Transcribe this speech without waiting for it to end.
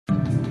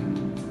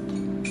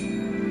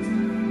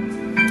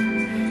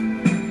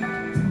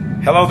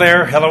Hello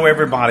there. Hello,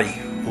 everybody.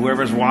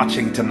 Whoever's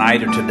watching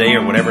tonight or today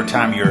or whatever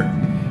time you're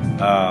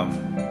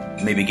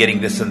maybe getting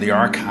this in the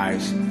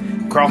archives.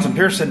 Carlton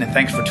Pearson, and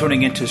thanks for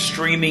tuning into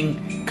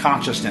Streaming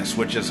Consciousness,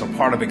 which is a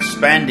part of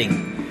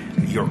expanding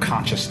your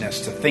consciousness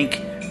to think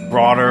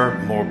broader,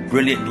 more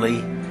brilliantly,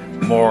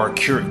 more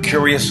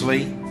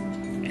curiously,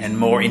 and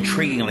more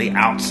intriguingly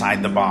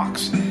outside the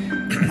box.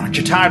 Aren't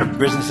you tired of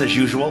business as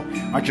usual?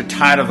 Aren't you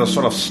tired of the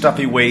sort of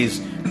stuffy ways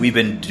we've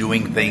been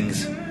doing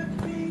things?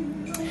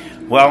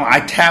 Well, I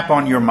tap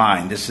on your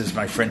mind. This is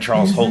my friend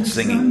Charles Holt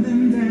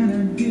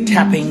singing.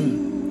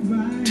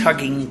 Tapping,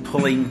 tugging,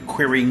 pulling,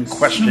 querying,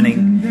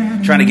 questioning,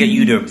 trying to get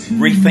you to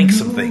rethink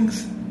some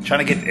things.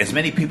 Trying to get as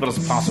many people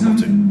as possible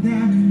to.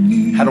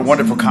 Had a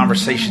wonderful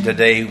conversation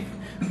today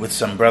with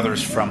some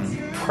brothers from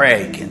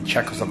Prague in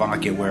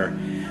Czechoslovakia, where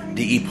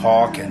D.E.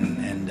 Paulk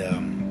and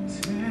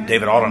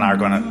David Alden and I are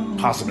going to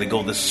possibly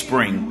go this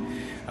spring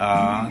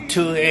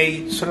to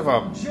a sort of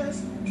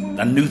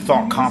a New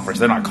Thought conference.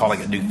 They're not calling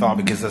it New Thought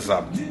because it's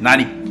a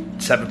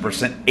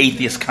 97%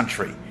 atheist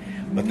country.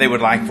 But they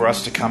would like for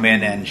us to come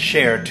in and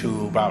share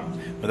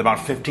with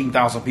about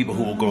 15,000 people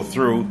who will go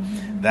through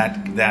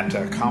that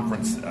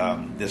conference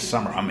this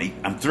summer.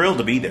 I'm thrilled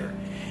to be there.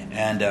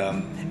 And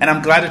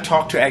I'm glad to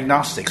talk to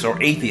agnostics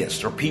or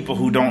atheists or people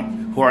who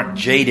aren't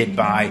jaded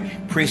by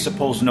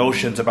presupposed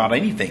notions about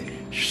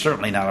anything,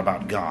 certainly not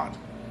about God.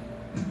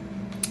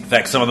 In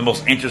fact, some of the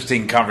most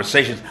interesting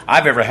conversations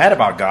I've ever had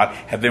about God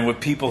have been with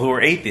people who are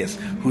atheists,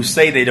 who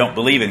say they don't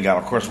believe in God.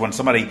 Of course, when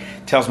somebody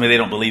tells me they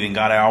don't believe in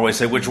God, I always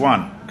say, which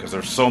one? Because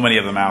there's so many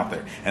of them out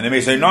there. And they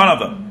may say, none of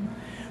them.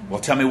 Well,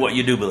 tell me what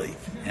you do believe.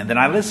 And then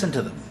I listen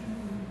to them.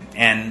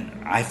 And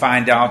I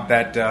find out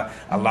that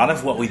a lot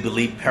of what we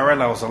believe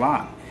parallels a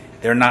lot.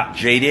 They're not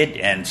jaded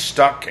and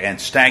stuck and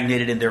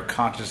stagnated in their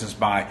consciousness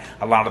by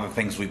a lot of the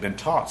things we've been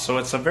taught. So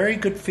it's a very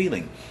good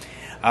feeling.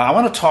 I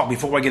want to talk,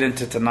 before I get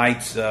into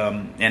tonight's,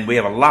 and we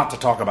have a lot to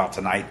talk about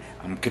tonight.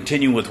 I'm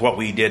continuing with what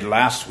we did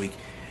last week.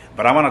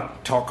 But I want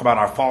to talk about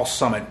our Fall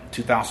Summit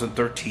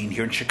 2013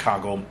 here in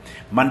Chicago,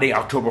 Monday,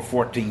 October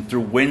 14th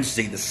through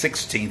Wednesday, the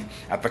 16th,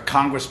 at the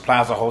Congress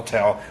Plaza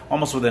Hotel,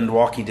 almost within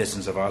walking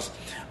distance of us,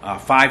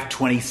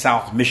 520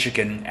 South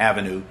Michigan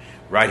Avenue,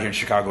 right here in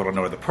Chicago,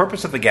 Illinois. The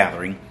purpose of the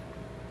gathering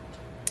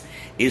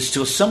is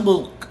to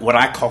assemble what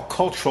I call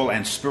cultural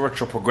and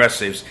spiritual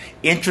progressives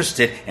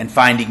interested in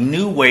finding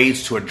new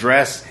ways to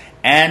address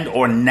and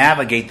or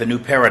navigate the new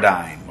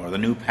paradigm or the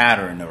new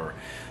pattern or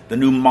the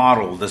new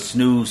model, this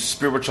new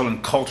spiritual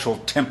and cultural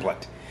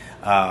template,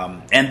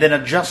 and then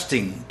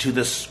adjusting to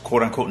this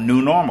quote-unquote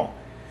new normal,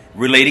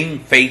 relating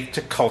faith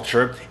to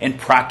culture in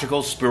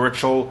practical,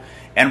 spiritual,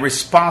 and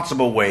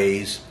responsible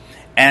ways,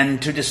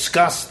 and to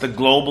discuss the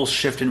global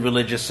shift in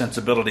religious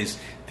sensibilities,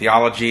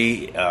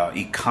 theology,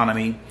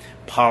 economy,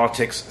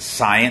 politics,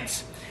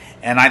 science.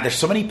 And there's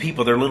so many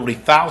people, there are literally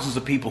thousands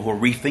of people who are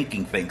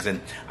rethinking things.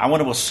 And I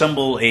want to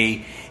assemble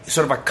a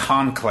sort of a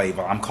conclave.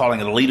 I'm calling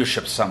it a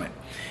leadership summit.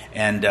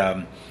 And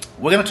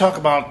we're going to talk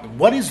about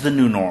what is the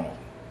new normal?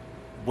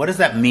 What does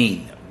that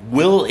mean?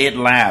 Will it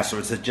last, or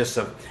is it just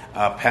a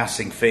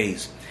passing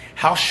phase?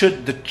 How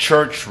should the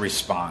church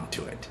respond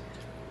to it?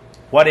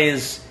 What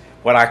is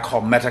what I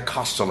call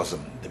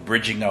Metacostalism, the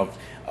bridging of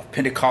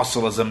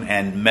Pentecostalism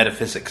and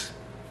metaphysics?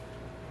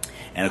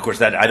 And of course,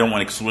 that I don't want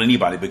to exclude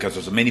anybody because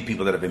there's many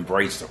people that have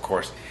embraced, of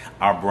course,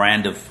 our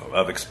brand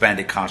of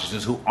expanded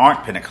consciousness who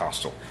aren't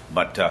Pentecostal.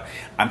 But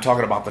I'm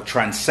talking about the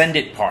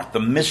transcendent part,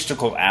 the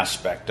mystical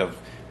aspect of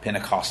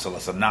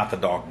Pentecostalism, not the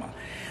dogma.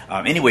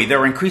 Anyway, there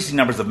are increasing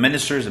numbers of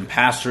ministers and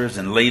pastors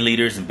and lay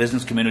leaders and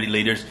business community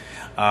leaders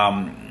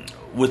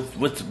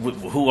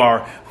who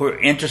are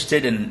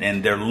interested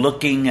and they're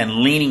looking and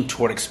leaning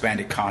toward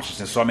expanded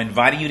consciousness. So I'm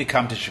inviting you to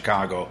come to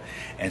Chicago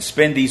and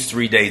spend these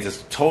 3 days.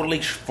 It's totally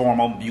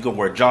formal. You can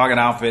wear jogging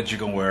outfits. You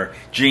can wear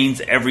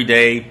jeans every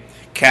day,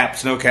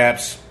 caps, no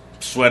caps,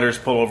 sweaters,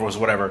 pullovers,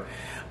 whatever.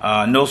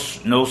 No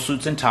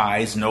suits and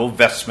ties, no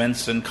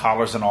vestments and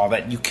collars and all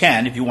that. You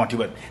can if you want to,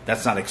 but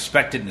that's not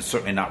expected and it's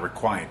certainly not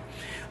required.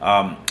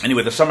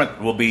 Anyway, the summit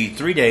will be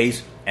 3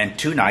 days and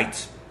 2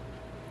 nights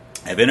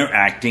of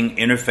interacting,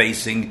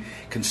 interfacing,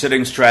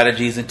 considering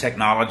strategies and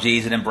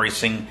technologies, and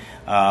embracing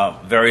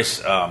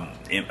various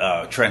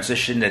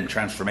transition and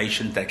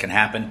transformation that can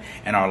happen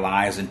in our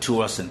lives and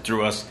to us and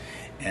through us,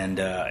 and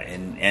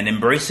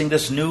embracing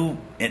this new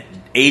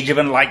age of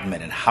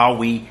enlightenment and how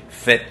we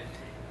fit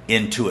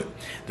into it.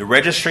 The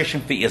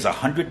registration fee is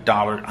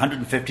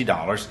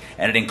 $150,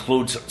 and it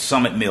includes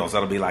summit meals.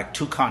 That'll be like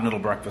 2 continental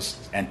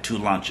breakfasts and 2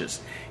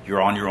 lunches.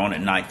 You're on your own at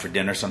night for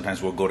dinner.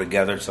 Sometimes we'll go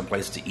together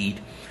someplace to eat,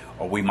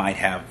 or we might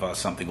have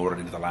something ordered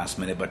into the last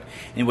minute. But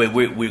anyway,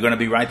 we're going to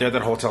be right there at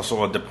that hotel.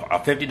 So a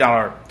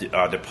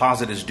 $50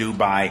 deposit is due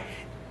by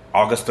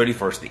August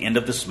 31st, the end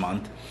of this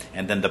month,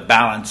 and then the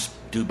balance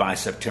due by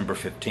September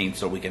 15th,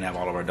 so we can have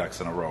all of our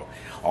ducks in a row.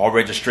 All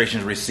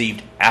registrations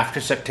received after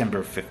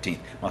September 15th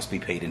must be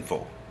paid in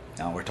full.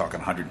 Now we're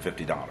talking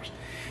 $150.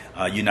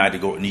 You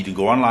need to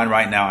go online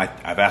right now.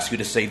 I've asked you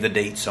to save the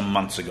date some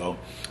months ago.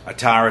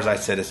 Attire, as I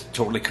said, is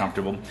totally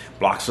comfortable.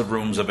 Blocks of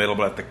rooms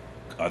available at the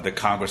the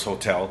Congress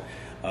Hotel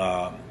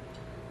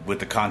with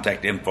the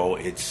contact info.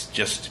 It's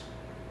just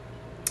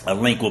a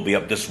link will be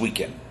up this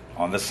weekend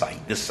on this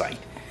site.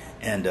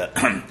 And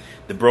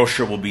the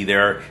brochure will be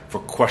there for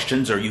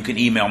questions, or you can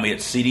email me at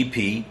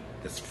CDP,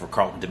 that's for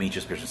Carlton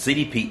Demetrius Pearson,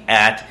 CDP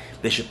at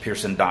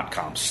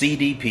bishoppearson.com,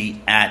 CDP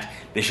at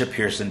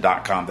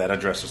bishoppearson.com. That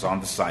address is on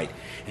the site.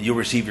 And you'll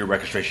receive your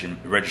registration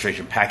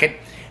packet.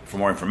 For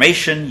more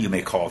information, you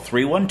may call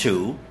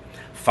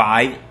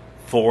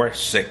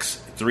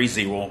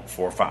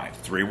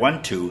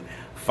 312-546-3045,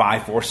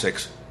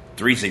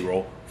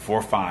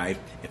 312-546-3045.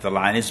 If the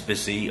line is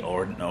busy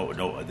or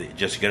no,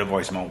 just get a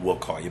voicemail, we'll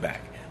call you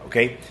back.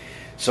 Okay?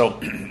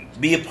 So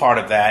be a part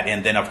of that.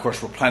 And then, of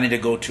course, we're planning to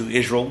go to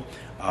Israel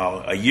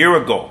a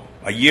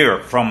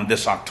year from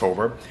this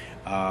October.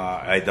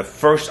 The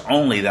first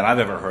only that I've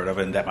ever heard of,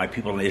 and that my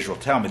people in Israel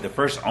tell me, the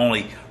first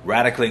only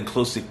radically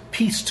inclusive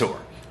peace tour,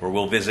 where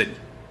we'll visit,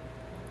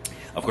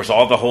 of course,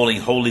 all the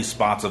holy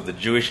spots of the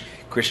Jewish,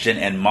 Christian,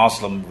 and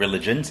Muslim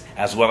religions,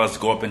 as well as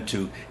go up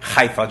into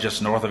Haifa,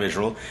 just north of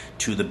Israel,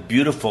 to the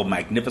beautiful,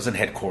 magnificent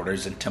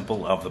headquarters and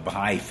temple of the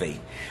Baha'i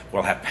faith.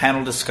 We'll have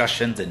panel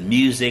discussions and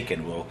music,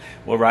 and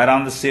we'll ride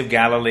on the Sea of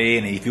Galilee.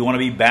 And if you want to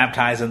be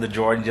baptized in the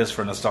Jordan just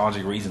for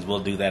nostalgic reasons,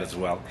 we'll do that as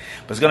well.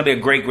 But it's going to be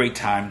a great, great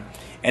time.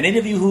 And any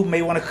of you who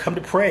may want to come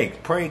to Prague,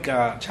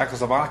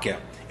 Czechoslovakia,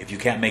 if you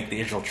can't make the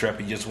Israel trip,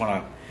 you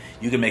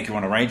can make your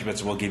own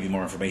arrangements. We'll give you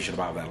more information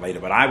about that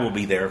later. But I will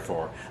be there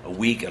for a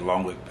week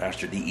along with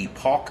Pastor D.E.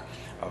 Paulk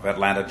of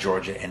Atlanta,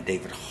 Georgia, and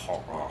David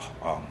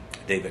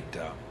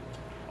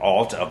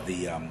Alt of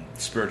the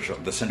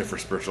Center for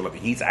Spiritual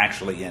Living. He's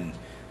actually in,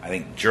 I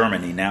think,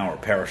 Germany now, or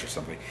Paris or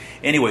something.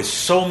 Anyway,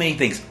 so many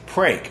things.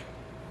 Prague,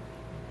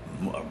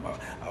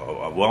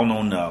 a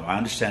well-known, I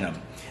understand,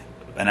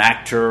 an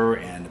actor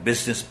and a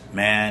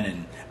businessman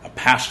and a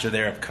pastor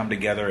there have come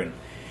together,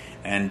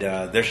 and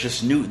there's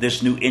this new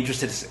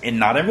interest in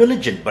not in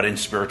religion but in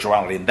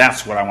spirituality, and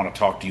that's what I want to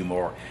talk to you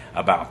more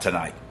about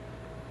tonight.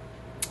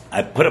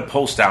 I put a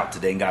post out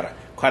today and got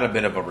quite a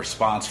bit of a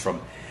response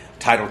from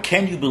titled,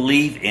 "Can you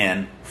believe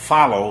in,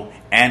 follow,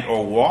 and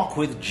or walk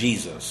with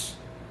Jesus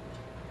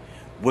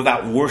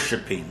without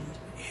worshiping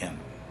him?"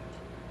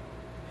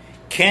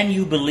 Can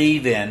you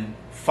believe in,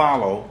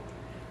 follow,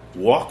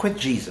 walk with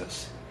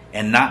Jesus,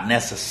 and not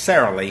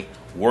necessarily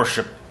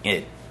worship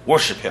him,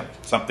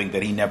 something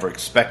that he never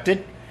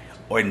expected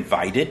or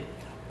invited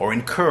or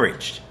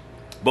encouraged?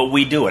 But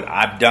we do it.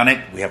 I've done it.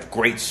 We have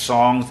great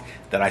songs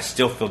that I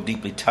still feel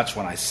deeply touched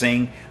when I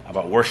sing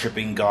about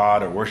worshiping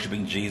God or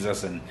worshiping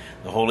Jesus and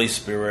the Holy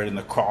Spirit and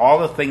all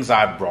the things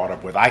I've brought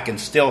up with. I can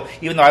still,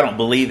 even though I don't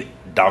believe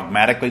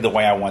dogmatically the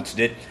way I once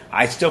did,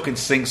 I still can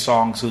sing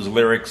songs whose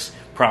lyrics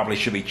probably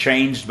should be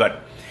changed.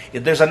 But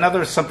there's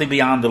something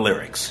beyond the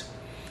lyrics.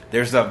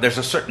 There's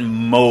a certain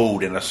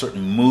mode and a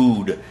certain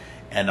mood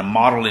and a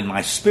model in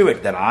my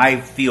spirit that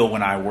I feel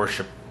when I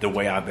worship the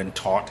way I've been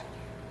taught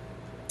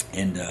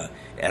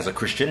as a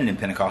Christian and in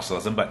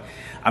Pentecostalism, but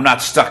I'm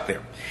not stuck there.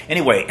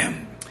 Anyway,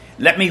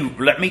 let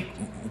me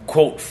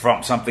quote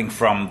from something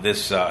from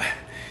this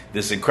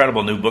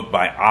incredible new book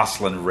by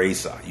Aslan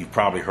Reza. You've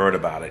probably heard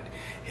about it.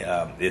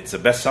 It's a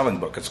best-selling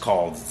book. It's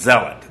called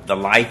Zealot: The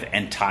Life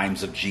and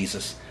Times of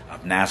Jesus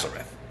of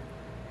Nazareth.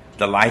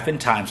 The Life and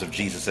Times of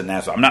Jesus of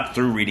Nazareth. I'm not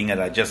through reading it.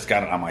 I just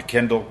got it on my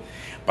Kindle,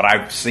 but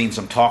I've seen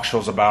some talk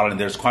shows about it, and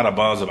there's quite a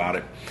buzz about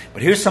it.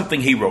 But here's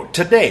something he wrote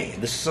today.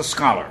 This is a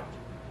scholar,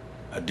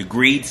 a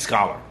degreed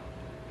scholar,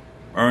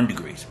 earned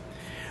degrees.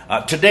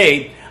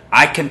 Today,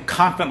 I can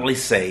confidently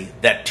say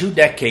that 2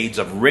 decades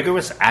of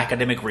rigorous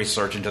academic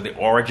research into the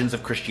origins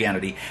of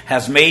Christianity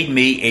has made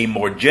me a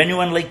more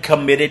genuinely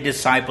committed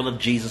disciple of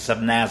Jesus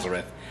of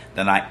Nazareth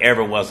than I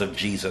ever was of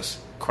Jesus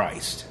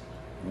Christ.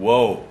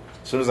 Whoa.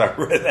 As soon as I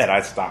read that,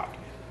 I stopped.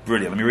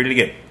 Brilliant. Let me read it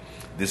again.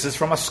 This is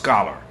from a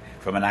scholar,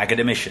 from an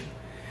academician,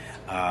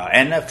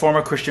 and a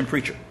former Christian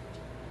preacher.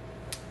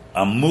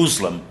 A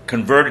Muslim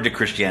converted to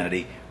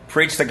Christianity,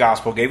 preached the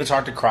gospel, gave his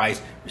heart to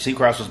Christ, received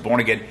Christ, was born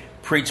again,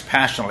 preached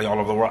passionately all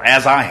over the world,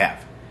 as I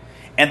have.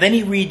 And then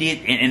he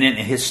in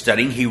his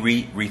studying, he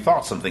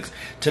rethought some things.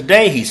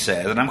 Today, he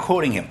says, and I'm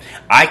quoting him,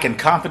 "I can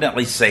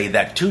confidently say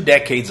that 2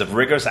 decades of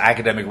rigorous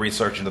academic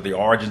research into the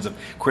origins of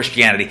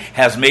Christianity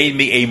has made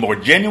me a more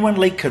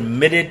genuinely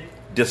committed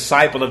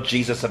disciple of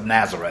Jesus of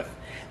Nazareth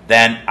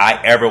than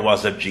I ever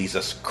was of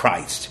Jesus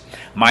Christ.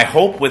 My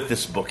hope with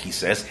this book," he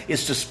says,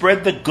 "is to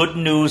spread the good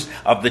news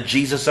of the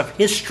Jesus of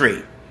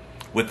history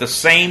with the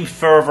same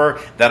fervor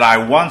that I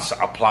once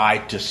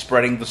applied to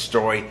spreading the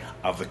story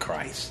of the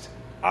Christ."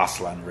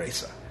 Aslan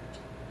Reza.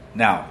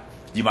 Now,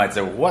 you might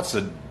say, well, what's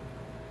a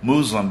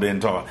Muslim been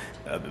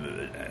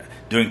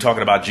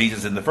talking about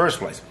Jesus in the first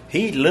place?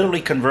 He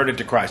literally converted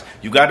to Christ.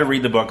 You've got to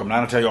read the book. I'm not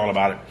going to tell you all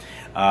about it.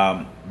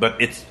 But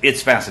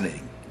it's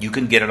fascinating. You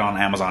can get it on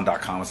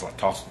Amazon.com. It's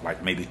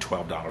like maybe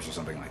 $12 or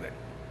something like that.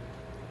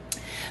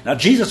 Now,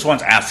 Jesus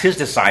once asked his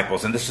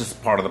disciples, and this is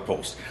part of the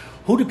post,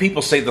 "Who do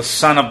people say the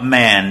Son of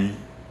Man,"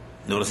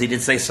 notice he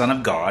did say Son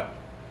of God,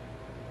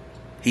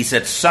 He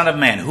said, Son of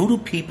Man. Who do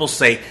people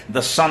say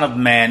the Son of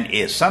Man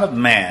is? Son of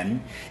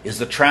Man is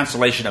the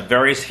translation of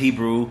various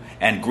Hebrew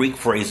and Greek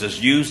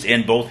phrases used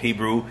in both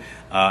Hebrew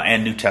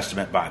and New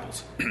Testament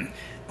Bibles.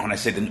 When I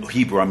say the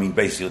Hebrew, I mean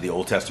basically the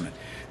Old Testament.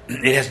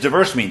 It has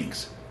diverse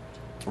meanings,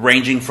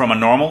 ranging from a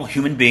normal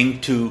human being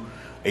to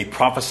a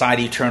prophesied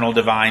eternal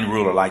divine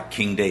ruler like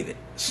King David.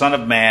 Son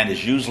of Man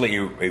is usually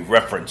a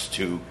reference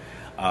to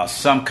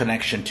some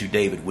connection to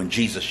David when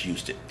Jesus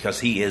used it, because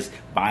he is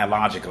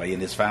biologically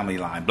in his family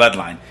line,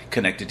 bloodline,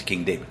 connected to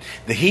King David.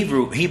 The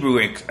Hebrew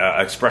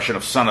expression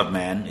of Son of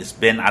Man is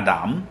Ben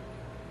Adam,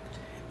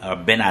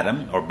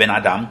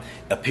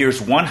 appears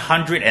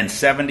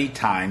 170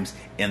 times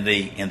in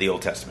the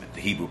Old Testament,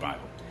 the Hebrew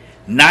Bible.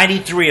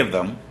 93 of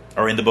them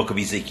are in the book of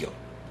Ezekiel.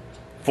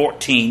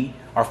 14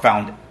 are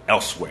found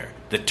elsewhere.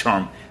 The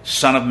term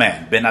Son of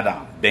Man, Ben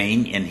Adam,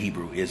 Ben in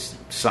Hebrew is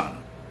son.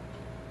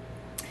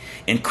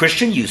 In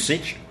Christian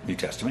usage, New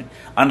Testament,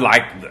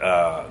 unlike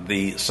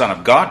the Son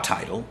of God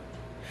title,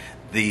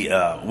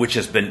 which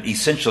has been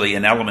essentially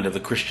an element of the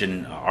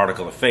Christian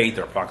article of faith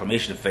or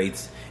proclamation of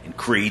faith in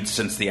creeds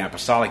since the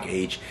apostolic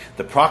age,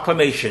 the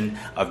proclamation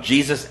of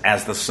Jesus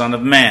as the Son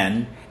of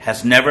Man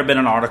has never been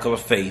an article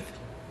of faith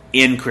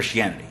in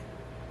Christianity.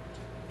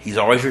 He's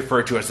always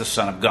referred to as the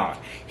Son of God.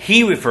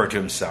 He referred to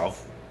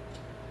himself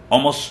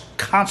almost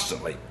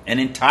constantly and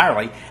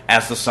entirely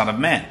as the Son of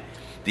Man.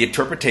 The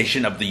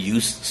interpretation of the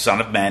use Son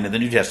of Man in the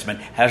New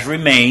Testament has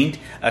remained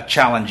a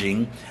challenge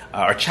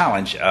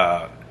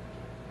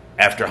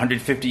after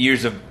 150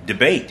 years of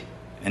debate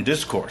and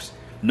discourse.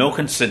 No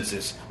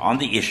consensus on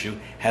the issue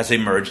has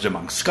emerged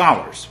among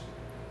scholars.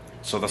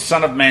 So the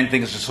Son of Man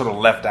thing is just sort of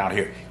left out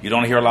here. You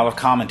don't hear a lot of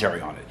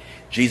commentary on it.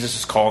 Jesus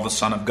is called the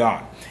Son of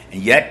God.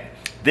 And yet,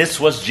 this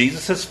was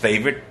Jesus'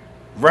 favorite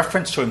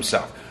reference to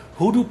himself.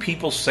 Who do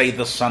people say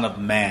the Son of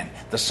Man?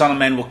 The Son of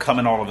Man will come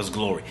in all of his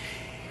glory.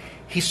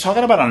 He's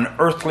talking about an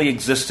earthly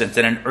existence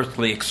and an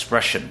earthly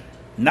expression.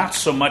 Not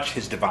so much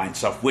his divine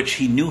self, which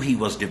he knew he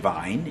was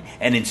divine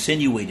and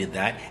insinuated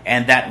that,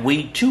 and that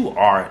we too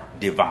are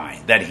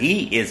divine. That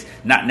he is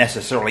not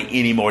necessarily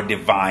any more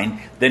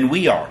divine than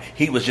we are.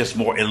 He was just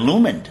more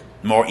illumined,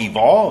 more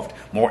evolved,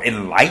 more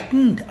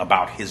enlightened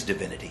about his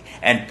divinity,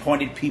 and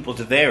pointed people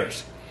to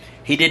theirs.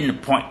 He didn't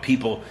point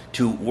people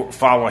to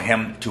follow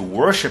him, to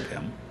worship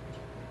him.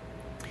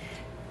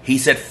 He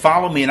said,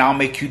 follow me and I'll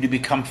make you to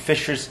become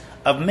fishers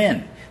of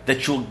men,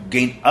 that you'll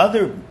gain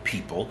other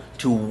people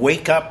to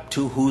wake up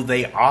to who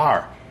they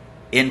are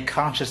in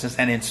consciousness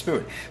and in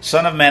spirit.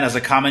 Son of Man is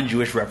a common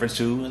Jewish reference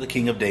to the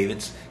King of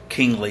David's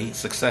kingly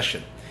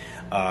succession,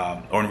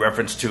 or in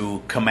reference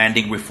to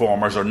commanding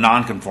reformers or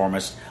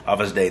nonconformists of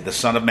his day. The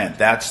Son of Man.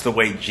 That's the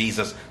way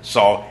Jesus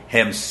saw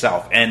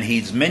himself. And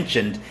he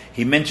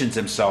mentions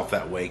himself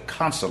that way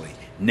constantly.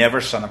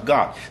 Never Son of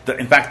God.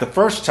 In fact, the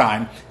first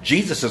time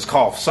Jesus is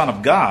called Son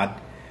of God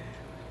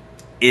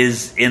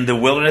is in the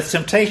wilderness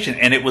temptation,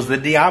 and it was the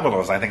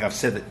diabolos. I think I've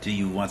said that to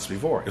you once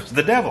before. It was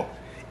the devil.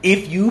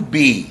 If you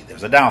be,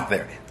 there's a doubt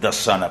there, the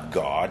Son of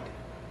God,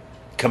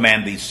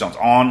 command these stones.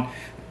 On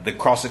the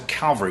cross at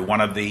Calvary,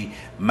 one of the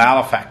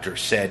malefactors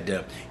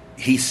said,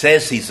 he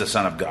says he's the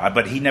Son of God,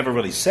 but he never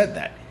really said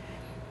that.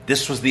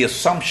 This was the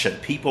assumption.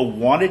 People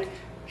wanted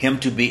him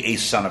to be a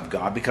Son of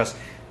God because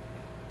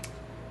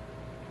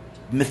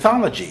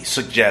mythology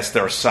suggests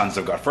there are sons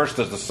of God. First,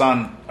 there's the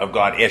Son of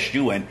God,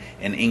 S-U-N,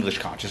 in English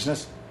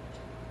consciousness.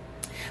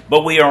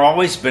 But we are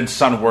always been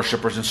sun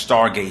worshippers and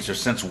stargazers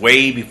since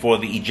way before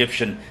the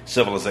Egyptian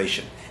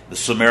civilization. The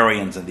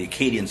Sumerians and the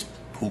Akkadians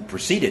who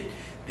preceded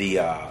the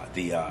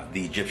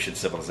Egyptian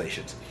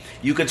civilizations.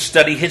 You can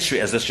study history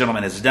as this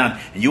gentleman has done,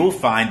 and you will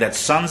find that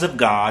sons of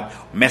God,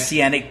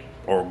 messianic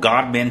or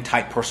God-men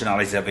type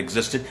personalities have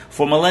existed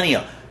for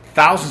millennia,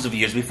 thousands of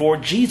years before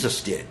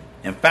Jesus did.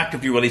 In fact,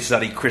 if you really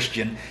study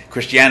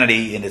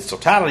Christianity in its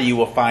totality, you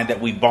will find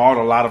that we borrowed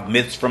a lot of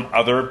myths from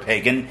other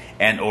pagan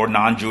and or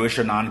non-Jewish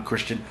or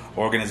non-Christian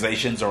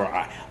organizations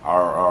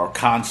or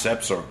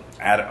concepts or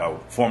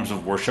forms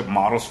of worship,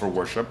 models for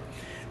worship.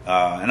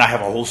 And I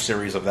have a whole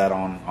series of that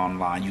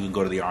online. You can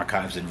go to the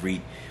archives and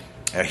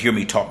hear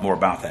me talk more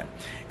about that,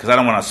 because I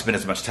don't want to spend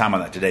as much time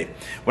on that today.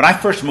 When I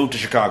first moved to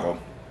Chicago,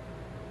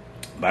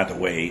 by the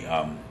way,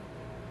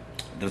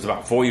 it was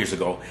about 4 years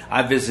ago,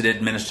 I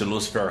visited Minister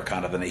Louis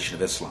Farrakhan of the Nation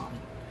of Islam.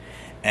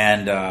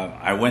 And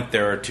I went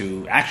there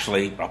to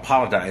actually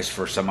apologize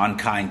for some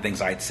unkind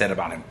things I had said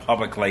about him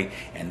publicly.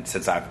 And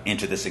since I've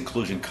entered this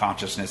inclusion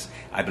consciousness,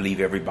 I believe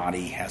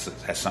everybody has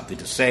something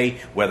to say,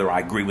 whether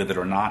I agree with it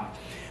or not.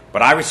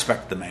 But I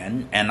respect the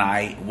man, and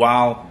I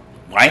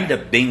ended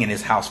up being in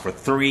his house for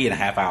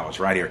 3.5 hours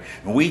right here.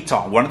 And we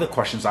talked. One of the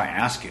questions I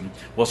asked him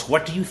was,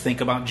 what do you think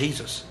about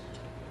Jesus?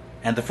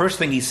 And the first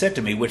thing he said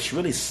to me, which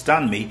really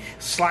stunned me,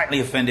 slightly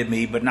offended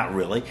me, but not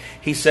really,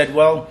 he said,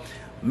 well,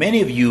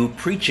 many of you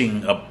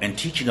preaching and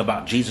teaching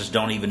about Jesus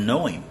don't even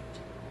know him.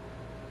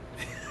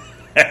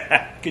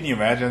 Can you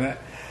imagine that?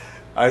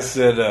 I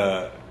said,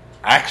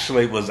 I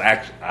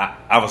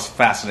was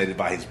fascinated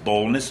by his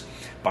boldness,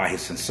 by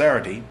his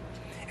sincerity,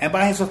 and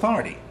by his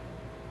authority.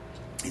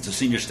 He's a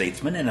senior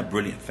statesman and a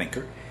brilliant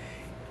thinker.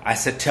 I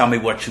said, tell me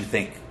what you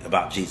think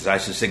about Jesus. I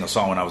used to sing a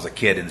song when I was a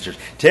kid in the church.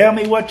 Tell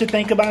me what you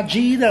think about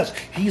Jesus.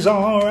 He's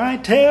all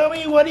right. Tell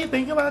me what you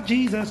think about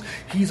Jesus.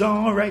 He's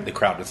all right. The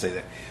crowd would say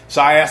that.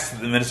 So I asked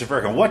the Minister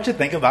Farrakhan, what you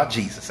think about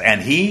Jesus?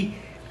 And he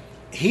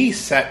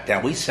sat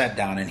down. We sat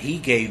down and he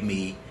gave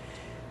me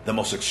the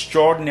most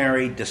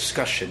extraordinary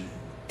discussion,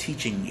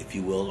 teaching, if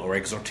you will, or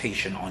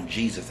exhortation on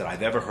Jesus that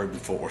I've ever heard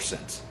before or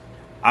since.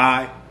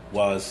 I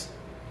was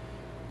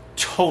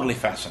totally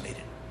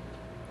fascinated.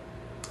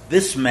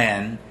 This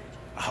man,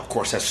 of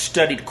course, has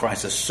studied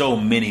Christ as so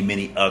many,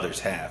 many others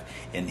have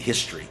in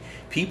history.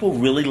 People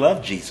really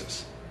love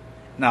Jesus.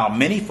 Now,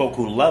 many folk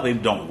who love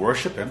him don't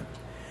worship him.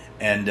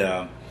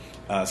 And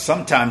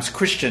sometimes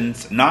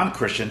Christians,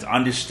 non-Christians,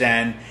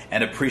 understand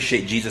and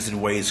appreciate Jesus in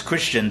ways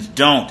Christians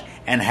don't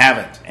and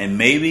haven't and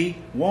maybe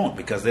won't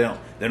because they're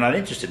not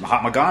interested.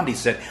 Mahatma Gandhi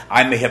said,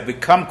 I may have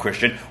become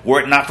Christian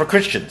were it not for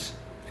Christians.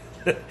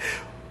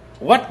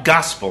 What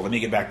gospel, let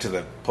me get back to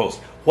the post,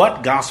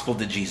 what gospel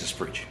did Jesus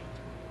preach?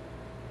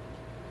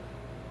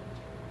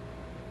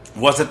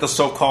 Was it the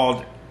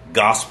so-called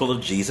gospel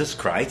of Jesus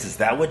Christ? Is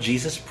that what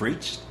Jesus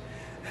preached?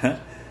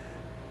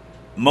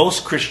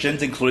 Most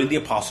Christians, including the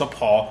Apostle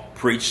Paul,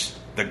 preached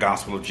the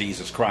gospel of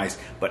Jesus Christ,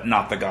 but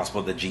not the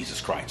gospel that Jesus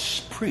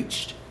Christ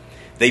preached.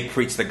 They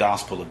preached the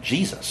gospel of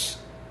Jesus,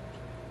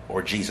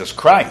 or Jesus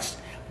Christ,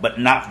 but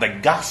not the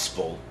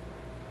gospel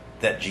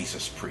that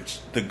Jesus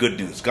preached. The good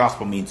news.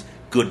 Gospel means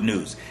good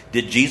news.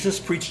 Did Jesus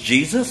preach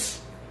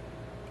Jesus?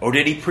 Or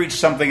did he preach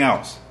something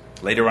else?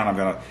 Later on I'm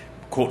going to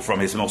quote from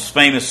his most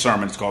famous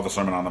sermon. It's called the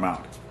Sermon on the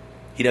Mount.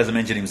 He doesn't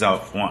mention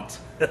himself once.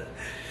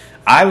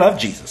 I love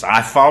Jesus.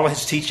 I follow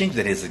his teachings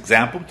and his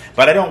example,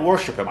 but I don't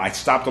worship him. I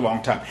stopped a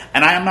long time.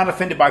 And I am not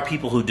offended by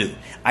people who do.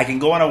 I can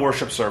go in a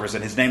worship service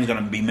and his name is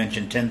going to be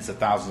mentioned tens of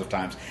thousands of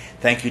times.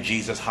 Thank you,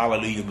 Jesus.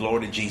 Hallelujah.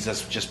 Glory to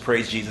Jesus. Just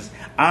praise Jesus.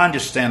 I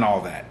understand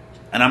all that.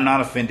 And I'm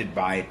not offended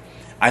by it.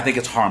 I think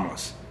it's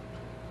harmless.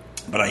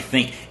 But I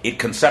think it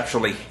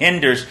conceptually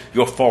hinders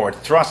your forward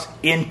thrust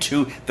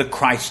into the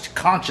Christ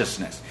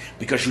consciousness.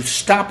 Because you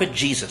stop at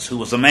Jesus, who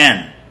was a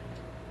man,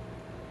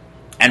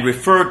 and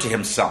referred to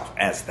himself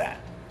as that,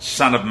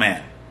 Son of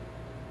Man.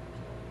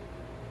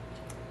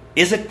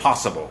 Is it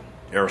possible,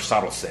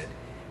 Aristotle said,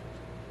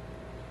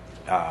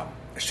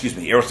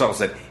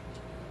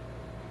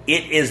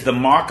 it is the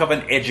mark of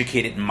an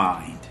educated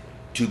mind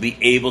to be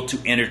able to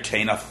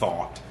entertain a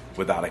thought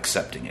without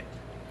accepting it.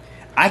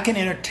 I can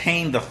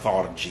entertain the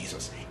thought of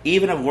Jesus,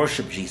 even of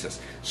worship Jesus,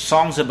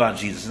 songs about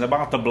Jesus and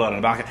about the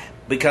blood,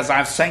 because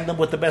I've sang them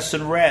with the best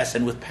and rest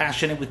and with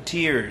passion and with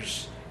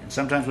tears and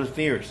sometimes with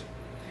fears.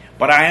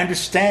 But I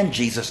understand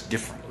Jesus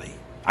differently.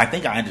 I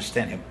think I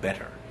understand him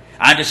better.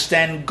 I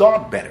understand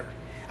God better.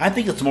 I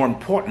think it's more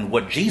important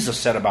what Jesus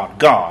said about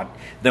God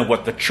than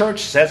what the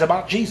church says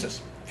about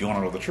Jesus, if you want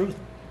to know the truth.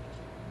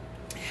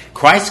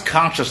 Christ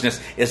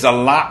consciousness is a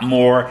lot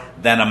more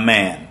than a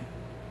man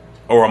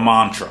or a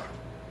mantra.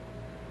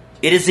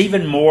 It is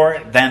even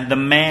more than the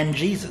man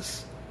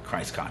Jesus,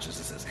 Christ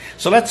consciousness is.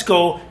 So let's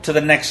go to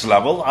the next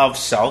level of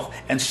self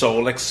and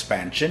soul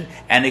expansion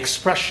and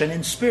expression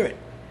in spirit.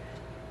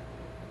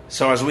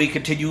 So as we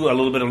continue a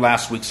little bit of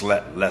last week's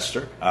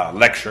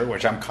lecture,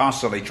 which I'm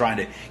constantly trying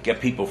to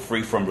get people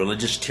free from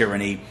religious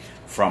tyranny,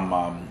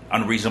 from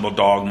unreasonable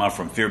dogma,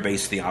 from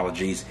fear-based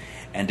theologies,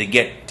 and to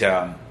get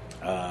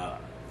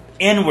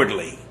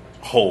inwardly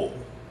whole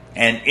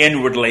and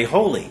inwardly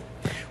holy.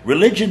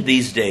 Religion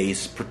these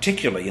days,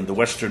 particularly in the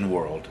Western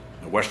world,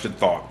 the Western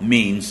thought,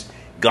 means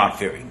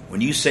God-fearing. When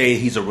you say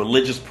he's a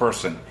religious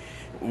person,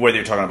 whether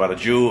you're talking about a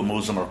Jew, a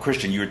Muslim, or a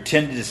Christian, you're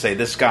tending to say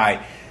this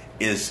guy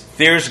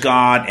fears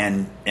God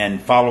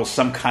and follows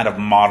some kind of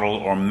model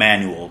or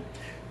manual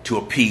to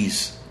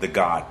appease the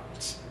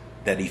gods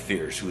that he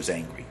fears, who is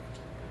angry.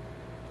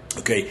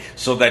 Okay,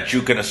 so that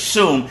you can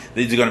assume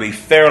that he's going to be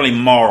fairly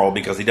moral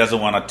because he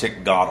doesn't want to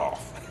tick God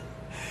off.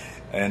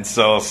 And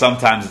so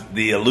sometimes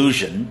the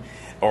illusion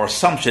or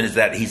assumption is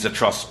that he's a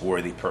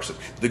trustworthy person.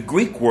 The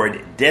Greek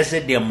word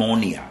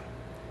desidemonia,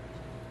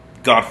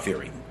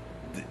 God-fearing,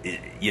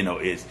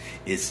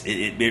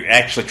 it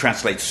actually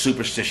translates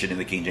superstition in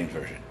the King James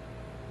Version.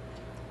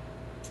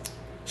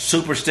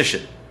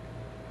 Superstition.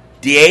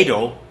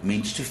 Diedo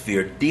means to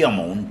fear.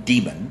 Diamon,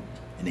 demon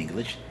in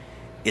English,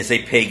 is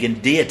a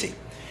pagan deity.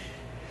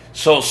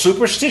 So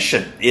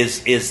superstition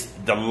is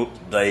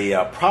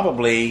the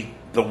probably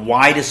the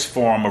widest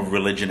form of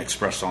religion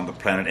expressed on the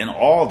planet in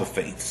all the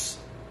faiths.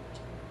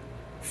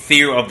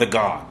 Fear of the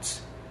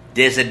gods,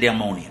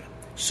 desidemonia,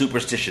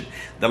 superstition.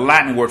 The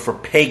Latin word for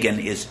pagan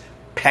is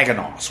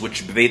paganos,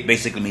 which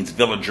basically means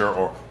villager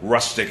or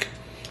rustic,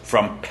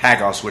 from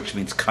pagos, which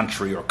means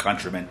country or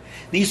countryman.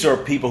 These are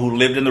people who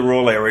lived in the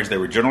rural areas. They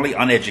were generally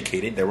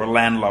uneducated. They were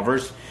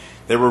landlubbers.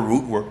 They were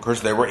root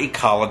workers. They were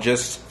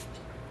ecologists.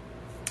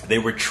 They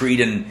were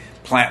tree and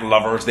plant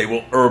lovers. They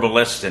were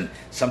herbalists and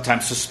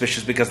sometimes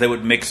suspicious because they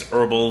would mix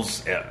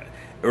herbals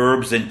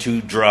herbs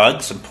into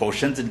drugs and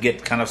potions and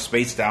get kind of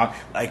spaced out,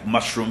 like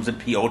mushrooms and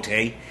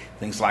peyote,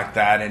 things like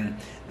that. And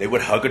they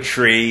would hug a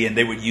tree, and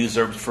they would use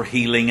herbs for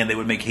healing, and they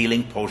would make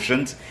healing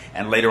potions.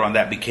 And later on,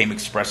 that became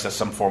expressed as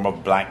some form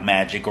of black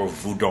magic, or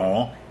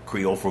voodoo,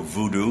 Creole for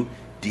voodoo,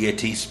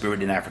 deity,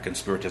 spirit in African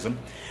spiritism.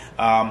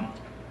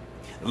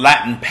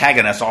 Latin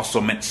paganus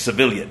also meant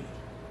civilian.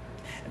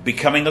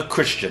 Becoming a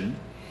Christian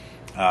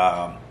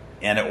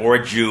or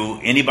a Jew,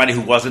 anybody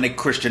who wasn't a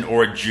Christian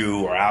or a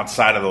Jew or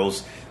outside of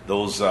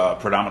those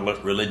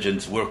predominant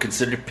religions were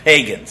considered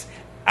pagans,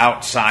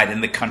 outside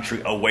in the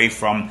country, away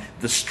from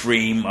the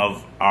stream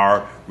of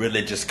our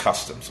religious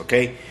customs.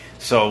 Okay,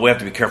 so we have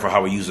to be careful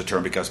how we use the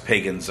term, because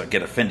pagans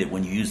get offended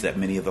when you use that.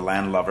 Many of the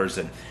landlubbers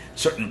and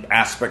certain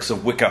aspects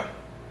of Wicca,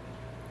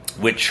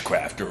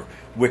 witchcraft, or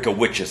Wicca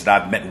witches. And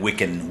I've met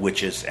Wiccan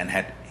witches and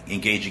had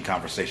engaging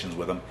conversations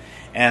with them,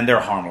 and they're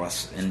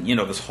harmless. And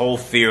this whole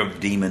fear of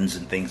demons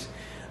and things.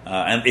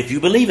 And if you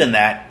believe in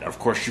that, of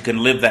course, you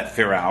can live that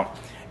fear out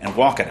and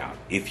walk it out.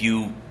 If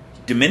you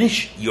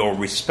diminish your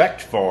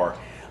respect for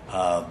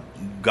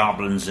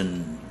goblins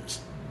and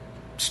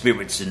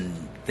spirits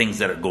and things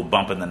that go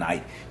bump in the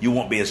night, you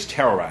won't be as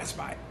terrorized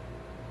by it.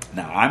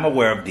 Now, I'm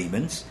aware of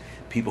demons,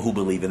 people who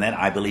believe in that.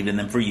 I believed in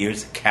them for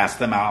years, cast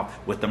them out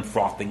with them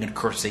frothing and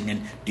cursing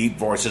and deep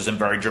voices and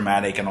very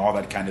dramatic and all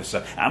that kind of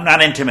stuff. I'm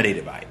not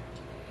intimidated by it.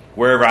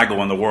 Wherever I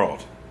go in the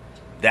world,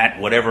 that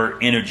whatever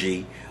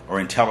energy or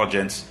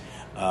intelligence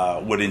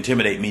would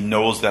intimidate me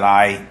knows that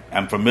I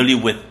am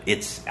familiar with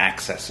its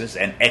accesses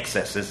and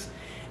excesses,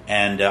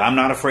 and I'm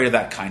not afraid of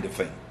that kind of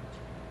thing.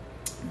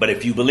 But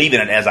if you believe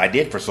in it, as I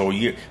did for so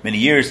many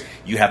years,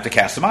 you have to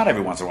cast them out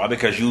every once in a while,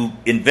 because you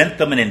invent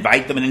them and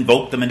invite them and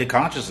invoke them into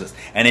consciousness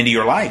and into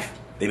your life.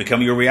 They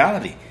become your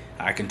reality.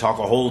 I can talk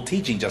a whole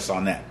teaching just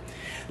on that.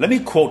 Let me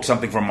quote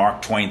something from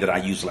Mark Twain that I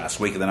used last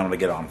week, and then I'm going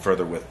to get on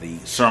further with the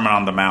Sermon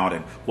on the Mount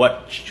and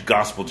what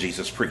gospel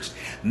Jesus preached.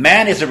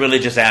 Man is a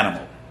religious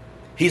animal.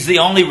 He's the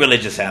only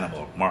religious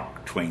animal,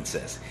 Mark Twain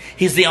says.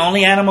 He's the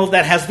only animal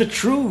that has the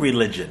true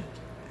religion.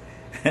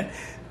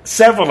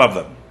 Several of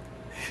them.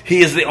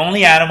 He is the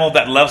only animal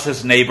that loves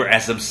his neighbor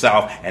as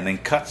himself and then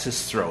cuts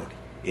his throat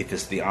if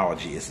his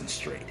theology isn't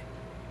straight.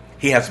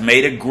 He has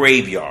made a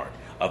graveyard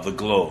of the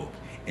globe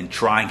in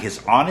trying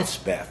his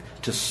honest best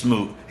to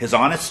smooth his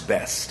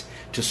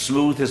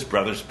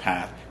brother's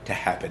path to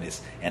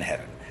happiness and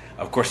heaven.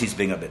 Of course, he's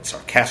being a bit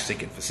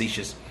sarcastic and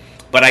facetious,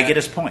 but I get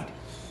his point.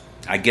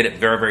 I get it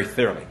very, very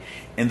thoroughly.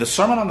 In the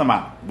Sermon on the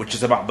Mount, which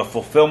is about the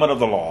fulfillment of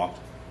the law,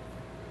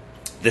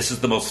 this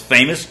is the most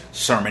famous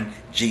sermon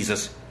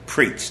Jesus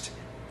preached.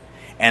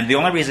 And the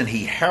only reason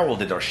he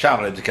heralded or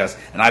shouted it because,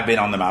 and I've been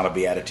on the Mount of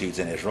Beatitudes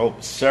in Israel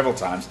several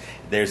times,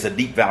 there's a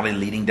deep valley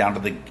leading down to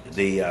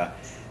the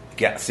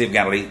Sea of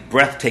Galilee,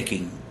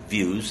 breathtaking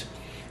views.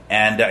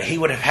 And he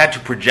would have had to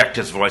project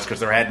his voice because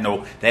they had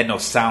no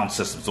sound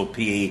systems, no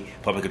PA,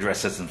 public address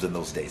systems in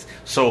those days.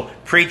 So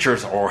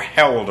preachers or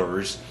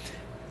heralders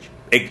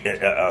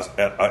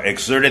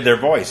exerted their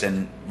voice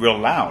and real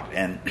loud,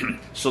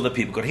 and so that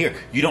people could hear.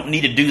 You don't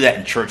need to do that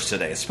in church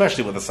today,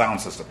 especially with a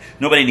sound system.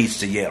 Nobody needs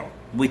to yell.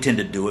 We tend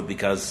to do it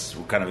because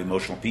we're kind of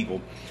emotional people.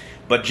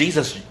 But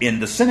Jesus in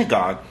the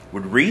synagogue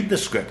would read the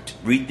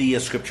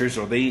scriptures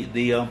or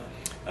the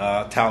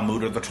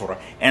Talmud or the Torah,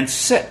 and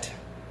sit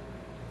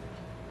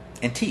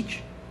and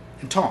teach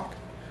and talk.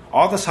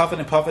 All this huffing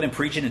and puffing and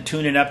preaching and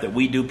tuning up that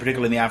we do,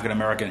 particularly in the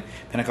African-American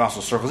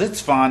Pentecostal circles, it's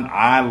fun.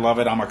 I love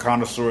it. I'm a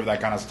connoisseur of that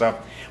kind of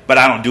stuff. But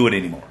I don't do it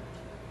anymore.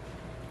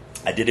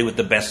 I did it with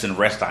the best and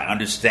rest. I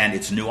understand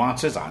its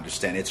nuances. I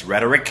understand its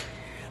rhetoric.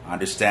 I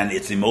understand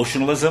its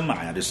emotionalism.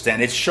 I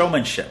understand its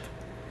showmanship.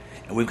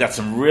 And we've got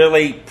some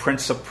really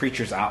prince-up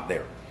preachers out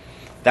there.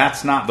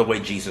 That's not the way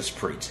Jesus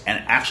preached.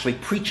 And actually,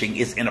 preaching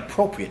is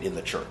inappropriate in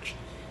the church.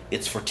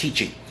 It's for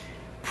teaching.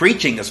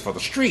 Preaching is for the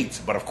streets,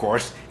 but of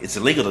course, it's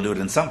illegal to do it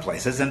in some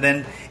places. And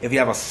then, if you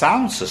have a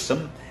sound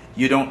system,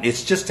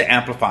 it's just to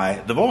amplify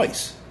the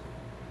voice.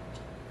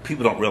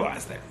 People don't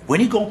realize that.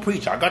 When you go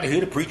preach, I got to hear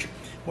the preacher.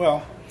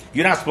 Well,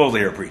 you're not supposed to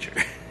hear a preacher.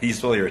 You're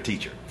supposed to hear a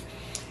teacher.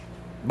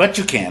 But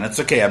you can. It's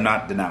okay. I'm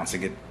not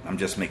denouncing it. I'm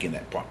just making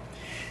that point.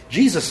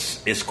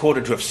 Jesus is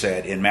quoted to have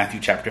said in Matthew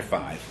chapter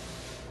 5,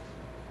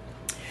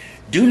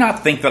 "Do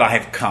not think that I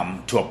have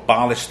come to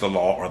abolish the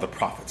law or the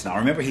prophets." Now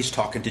remember, he's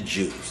talking to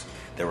Jews.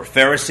 There were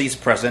Pharisees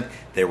present.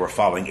 They were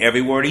following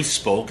every word he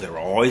spoke. They were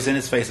always in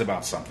his face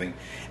about something.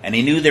 And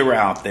he knew they were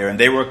out there, and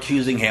they were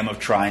accusing him of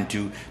trying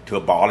to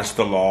abolish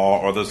the law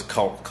or the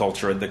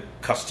culture and the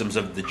customs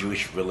of the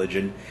Jewish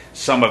religion.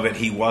 Some of it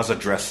he was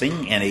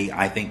addressing in a,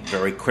 I think,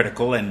 very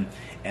critical and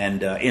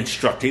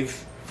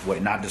instructive way.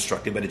 Not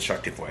destructive, but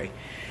instructive way.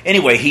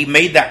 Anyway, he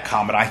made that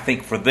comment, I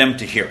think, for them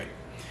to hear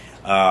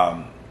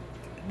it.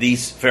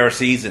 These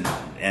Pharisees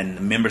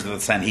and members of the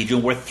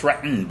Sanhedrin were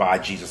threatened by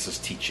Jesus'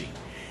 teaching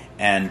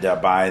and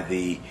by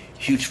the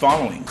huge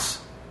followings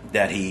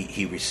that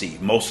he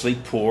received. Mostly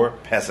poor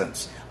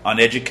peasants,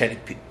 uneducated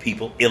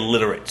people,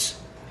 illiterates,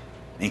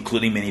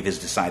 including many of his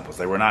disciples.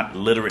 They were not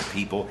literate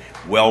people,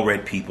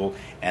 well-read people,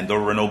 and there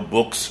were no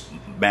books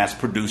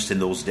mass-produced in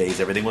those days.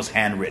 Everything was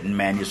handwritten,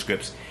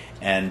 manuscripts,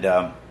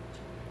 and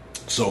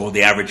so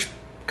the average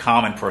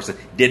common person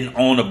didn't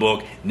own a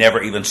book,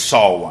 never even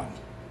saw one.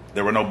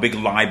 There were no big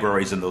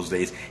libraries in those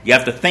days. You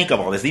have to think of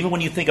all this. Even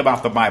when you think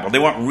about the Bible, they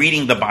weren't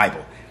reading the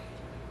Bible.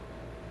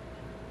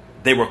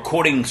 They were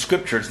quoting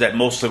scriptures that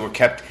mostly were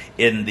kept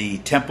in the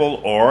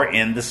temple or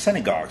in the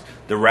synagogues.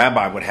 The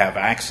rabbi would have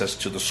access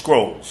to the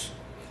scrolls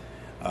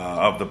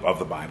of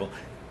the Bible.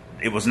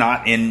 It was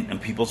not in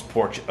people's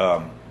porch,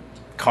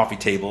 coffee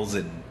tables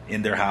and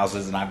in their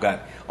houses. And I've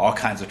got all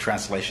kinds of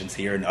translations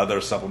here and other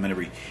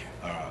supplementary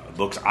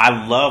books.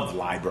 I love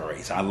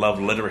libraries. I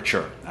love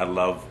literature. I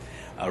love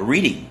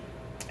reading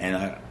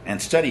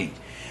and studying.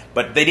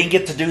 But they didn't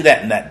get to do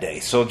that in that day.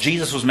 So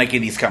Jesus was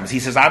making these comments.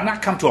 He says, I've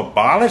not come to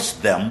abolish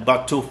them,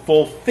 but to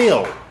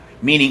fulfill,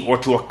 meaning or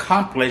to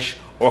accomplish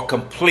or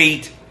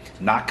complete,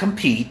 not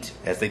compete,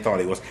 as they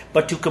thought it was,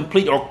 but to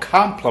complete or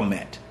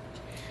complement,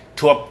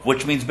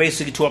 which means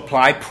basically to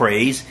apply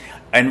praise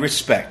and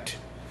respect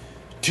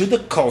to the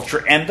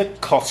culture and the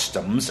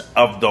customs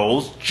of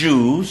those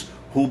Jews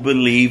who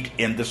believed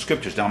in the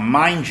scriptures. Now,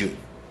 mind you,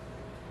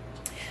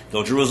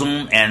 though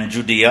Jerusalem and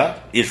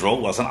Judea, Israel,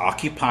 was an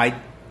occupied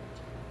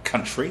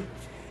country,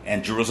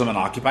 and Jerusalem an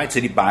occupied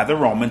city by the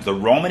Romans, the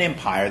Roman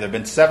Empire, there have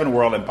been 7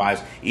 world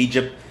empires,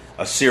 Egypt,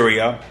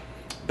 Assyria,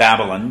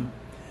 Babylon,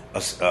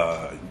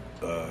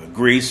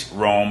 Greece,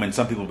 Rome, and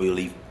some people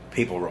believe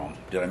Papal Rome.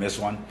 Did I miss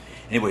one?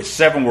 Anyway,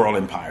 7 world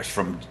empires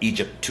from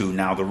Egypt to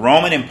now the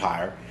Roman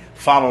Empire,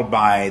 followed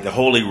by the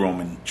Holy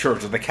Roman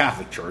Church, or the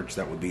Catholic Church,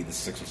 that would be the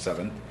 6th or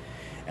 7th.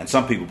 And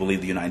some people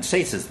believe the United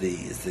States is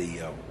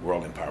the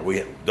world empire.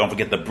 Don't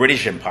forget the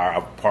British Empire,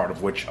 a part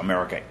of which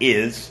America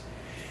is.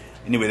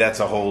 Anyway, that's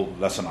a whole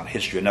lesson on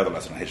history, another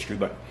lesson on history.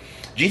 But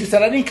Jesus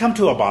said, I didn't come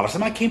to abolish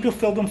them, I came to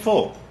fill them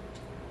full.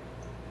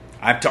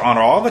 I have to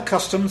honor all the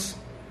customs,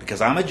 because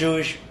I'm a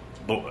Jewish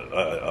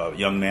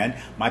young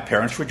man. My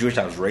parents were Jewish.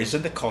 I was raised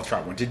in the culture.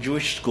 I went to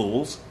Jewish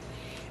schools,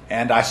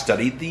 and I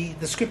studied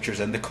the scriptures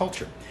and the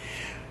culture.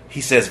 He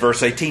says,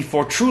 verse 18,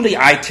 for truly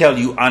I tell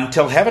you,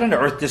 until heaven and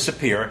earth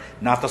disappear,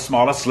 not the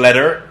smallest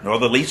letter nor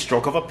the least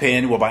stroke of a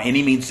pen will by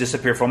any means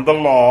disappear from the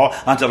law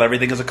until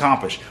everything is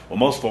accomplished. Well,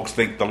 most folks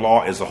think the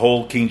law is the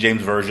whole King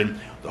James Version,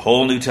 the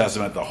whole New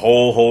Testament, the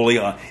whole holy,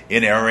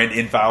 inerrant,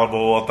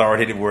 infallible,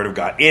 authoritative Word of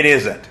God. It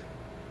isn't.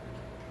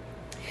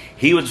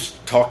 He was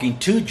talking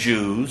to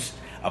Jews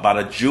about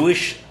a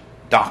Jewish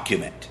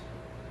document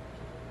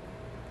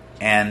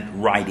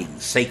and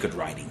writings, sacred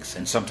writings,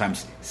 and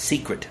sometimes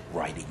secret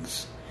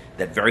writings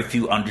that very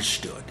few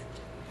understood.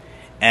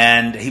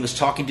 And he was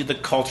talking to the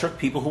culture of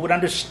people who would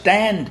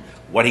understand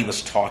what he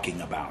was talking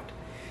about.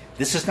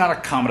 This is not a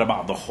comment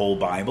about the whole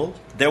Bible.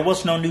 There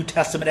was no New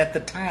Testament at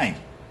the time.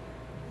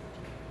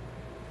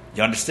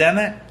 You understand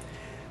that?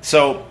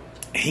 So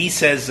he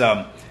says,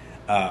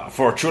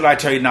 for truly I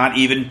tell you, not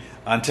even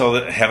until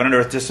the heaven and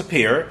earth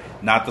disappear,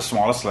 not the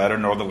smallest letter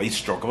nor the least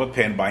stroke of a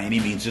pen by any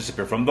means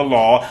disappear from the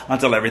law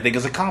until everything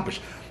is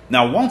accomplished.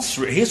 Now,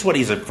 here's what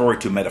he's referring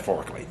to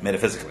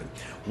metaphysically.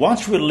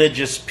 Once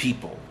religious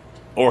people,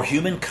 or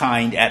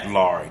humankind at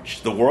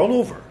large, the world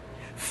over,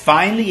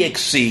 finally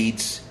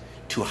accedes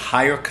to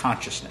higher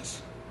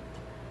consciousness,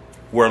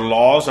 where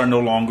laws are no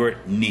longer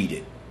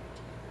needed,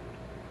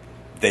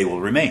 they will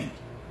remain.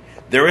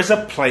 There is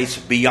a place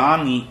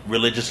beyond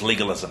religious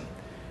legalism.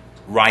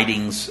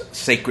 Writings,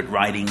 sacred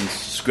writings,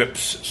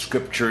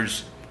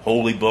 scriptures,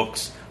 holy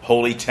books,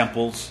 holy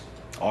temples,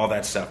 all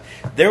that stuff.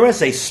 There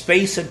is a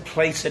space and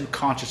place in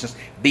consciousness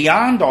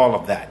beyond all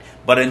of that.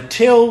 But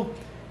until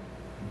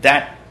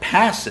that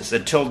passes,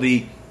 until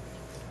the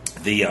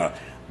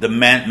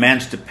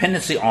man's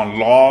dependency on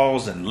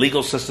laws and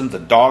legal systems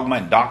and dogma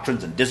and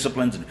doctrines and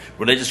disciplines and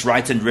religious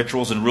rites and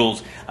rituals and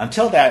rules,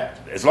 until that,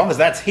 as long as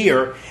that's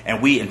here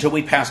and until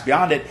we pass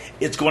beyond it,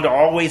 it's going to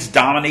always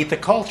dominate the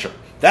culture.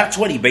 That's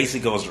what he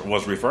basically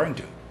was referring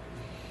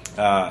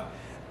to.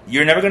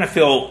 You're never going to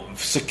feel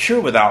secure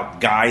without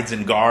guides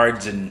and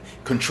guards and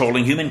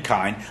controlling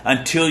humankind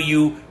until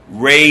you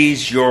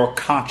raise your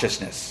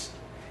consciousness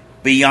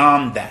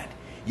beyond that.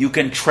 You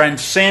can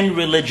transcend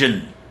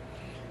religion.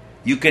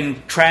 You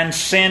can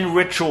transcend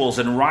rituals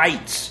and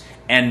rites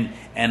and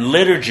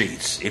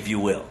liturgies, if you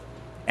will.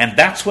 And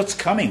that's what's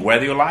coming,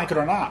 whether you like it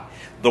or not.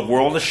 The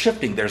world is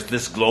shifting. There's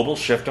this global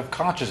shift of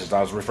consciousness. I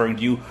was referring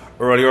to you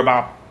earlier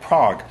about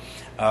Prague.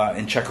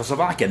 In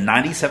Czechoslovakia,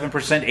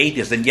 97%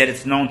 atheists, and yet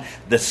it's known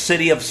the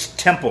city of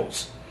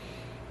temples.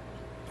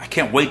 I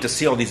can't wait to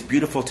see all these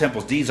beautiful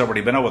temples. Dee's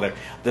already been over there.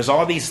 There's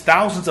all these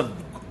thousands of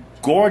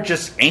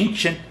gorgeous,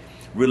 ancient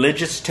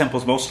religious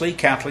temples, mostly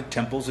Catholic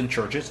temples and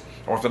churches,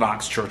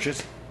 Orthodox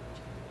churches,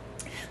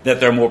 that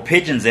there are more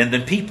pigeons in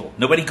than people.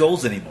 Nobody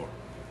goes anymore.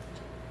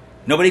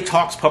 Nobody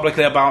talks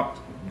publicly about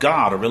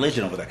God or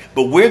religion over there.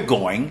 But we're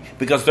going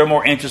because they're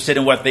more interested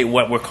in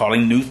what we're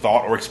calling new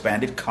thought or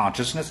expanded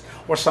consciousness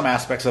or some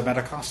aspects of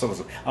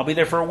Pentecostalism. I'll be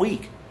there for a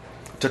week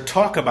to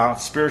talk about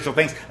spiritual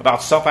things,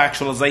 about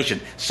self-actualization,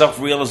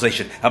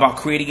 self-realization, about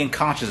creating in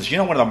consciousness. You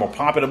know, one of the more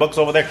popular books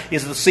over there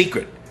is The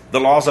Secret, The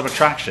Laws of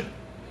Attraction.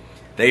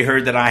 They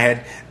heard that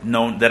I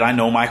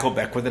know Michael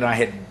Beckwith, that I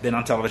had been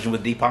on television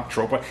with Deepak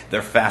Chopra.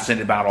 They're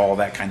fascinated about all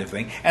that kind of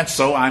thing. And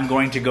so I'm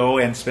going to go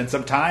and spend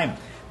some time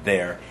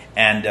there.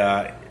 And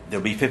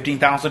there'll be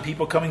 15,000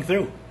 people coming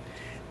through.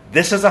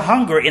 This is a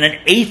hunger in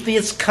an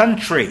atheist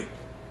country.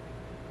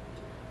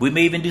 We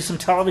may even do some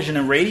television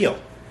and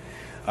radio.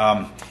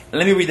 Let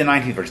me read the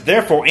 19th verse.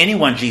 Therefore,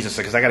 anyone, Jesus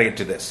said, because I got to get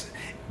to this.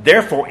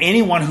 Therefore,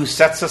 anyone who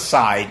sets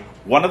aside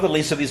one of the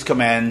least of these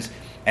commands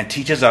and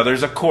teaches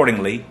others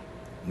accordingly,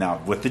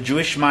 now with the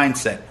Jewish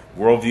mindset,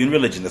 worldview and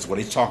religion, that's what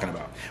he's talking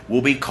about,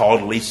 will be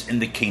called least in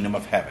the kingdom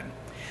of heaven.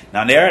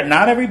 Now,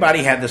 not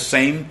everybody had the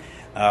same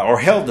or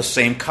held the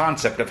same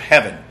concept of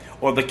heaven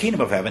or the kingdom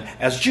of heaven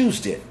as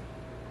Jews did.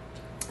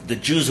 The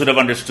Jews would have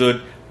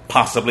understood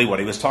possibly what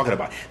he was talking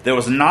about. There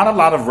was not a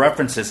lot of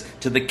references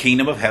to the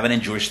kingdom of heaven in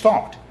Jewish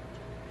thought.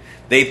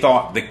 They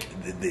thought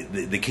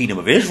the kingdom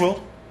of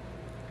Israel,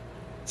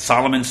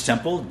 Solomon's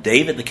temple,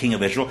 David, the king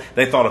of Israel.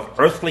 They thought of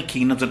earthly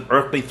kingdoms and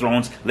earthly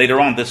thrones. Later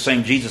on, this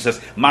same Jesus says,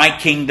 my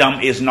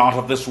kingdom is not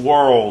of this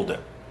world.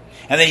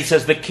 And then he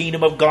says, the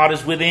kingdom of God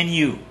is within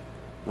you.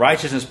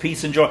 Righteousness,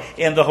 peace, and joy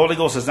in the Holy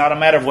Ghost. It's not a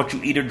matter of what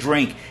you eat or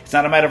drink. It's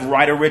not a matter of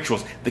rite or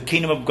rituals. The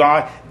kingdom of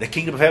God, the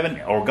kingdom of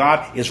heaven or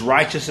God is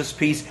righteousness,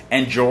 peace,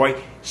 and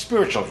joy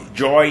spiritually.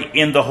 Joy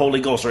in the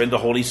Holy Ghost or in the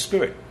Holy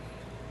Spirit.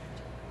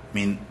 I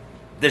mean,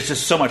 there's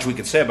just so much we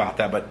could say about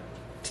that, but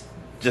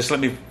just let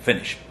me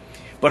finish.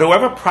 But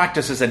whoever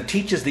practices and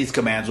teaches these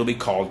commands will be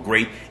called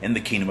great in the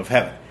kingdom of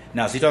heaven.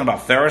 Now, is he talking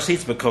about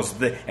Pharisees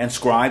and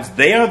scribes?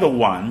 They are the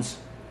ones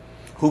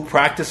who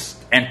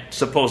practiced and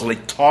supposedly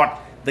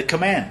taught the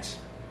commands.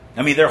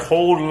 I mean, their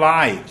whole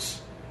lives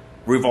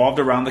revolved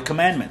around the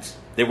commandments.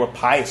 They were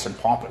pious and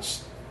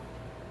pompous.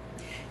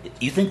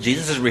 You think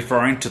Jesus is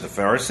referring to the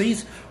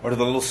Pharisees or to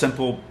the little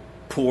simple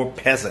poor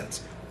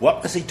peasants?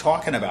 What was he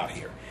talking about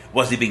here?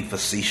 Was he being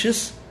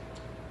facetious?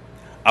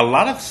 A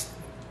lot of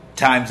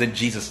times in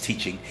Jesus'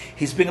 teaching,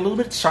 he's being a little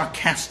bit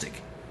sarcastic,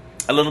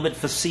 a little bit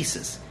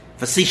facetious,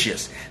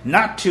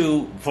 not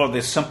for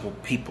the simple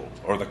people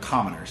or the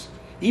commoners.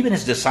 Even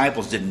his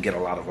disciples didn't get a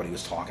lot of what he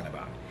was talking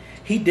about.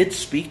 He did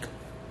speak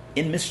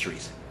in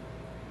mysteries,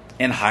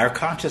 in higher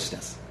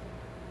consciousness.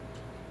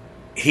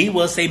 He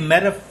was a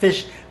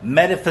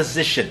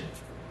metaphysician.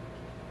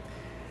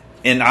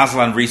 In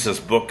Aslan Reza's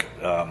book,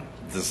 The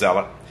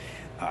Zealot,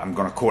 I'm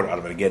going to quote out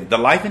of it again. The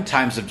Life and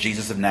Times of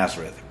Jesus of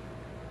Nazareth.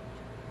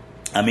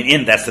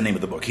 That's the name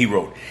of the book. He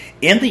wrote,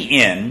 in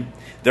the end,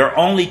 there are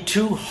only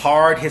two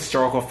hard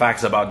historical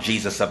facts about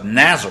Jesus of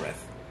Nazareth.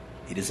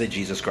 He didn't say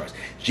Jesus Christ.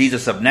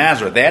 Jesus of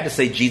Nazareth. They had to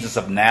say Jesus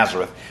of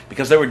Nazareth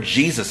because there were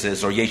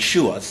Jesuses or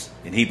Yeshuas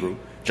in Hebrew,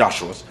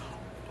 Joshua's,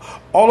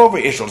 all over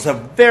Israel. It's a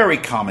very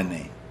common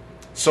name.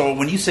 So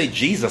when you say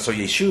Jesus or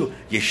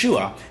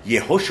Yehoshua,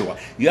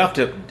 you have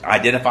to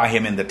identify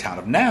him in the town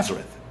of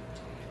Nazareth,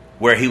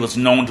 where he was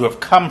known to have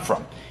come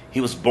from. He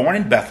was born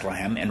in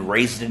Bethlehem and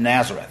raised in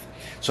Nazareth.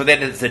 So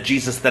that is the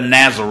Jesus the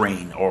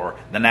Nazarene or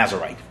the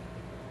Nazarite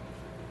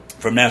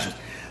from Nazareth.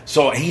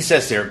 So he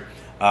says here,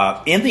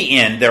 in the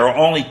end, there are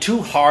only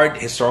two hard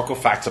historical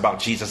facts about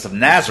Jesus of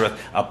Nazareth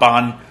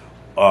upon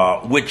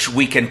which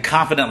we can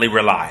confidently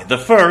rely. The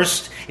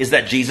first is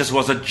that Jesus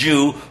was a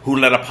Jew who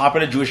led a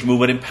popular Jewish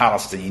movement in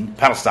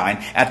Palestine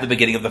at the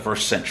beginning of the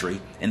first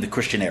century in the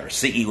Christian era.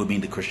 CE would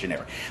mean the Christian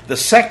era. The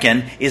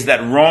second is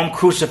that Rome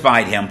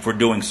crucified him for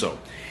doing so.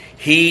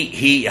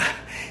 He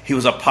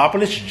was a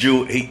popular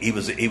Jew. He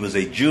was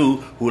a Jew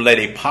who led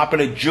a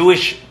popular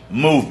Jewish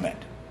movement.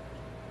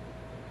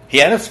 He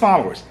had his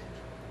followers.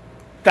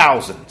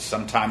 Thousands,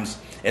 sometimes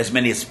as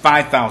many as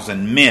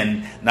 5,000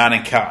 men,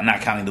 not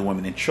counting the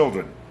women and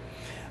children.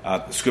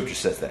 The scripture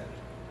says that.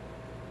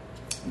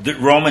 The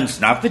Romans,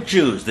 not the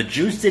Jews. The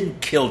Jews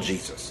didn't kill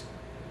Jesus.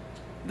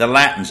 The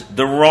Latins,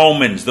 the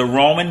Romans, the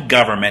Roman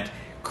government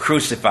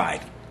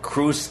crucified.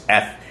 Cruz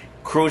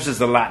is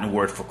the Latin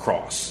word for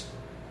cross.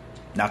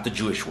 Not the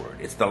Jewish word.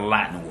 It's the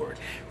Latin word.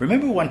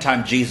 Remember one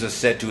time Jesus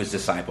said to his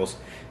disciples,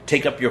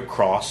 take up your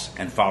cross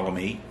and follow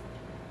me?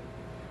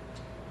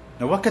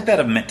 Now, what could that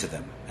have meant to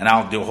them? And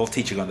I'll do a whole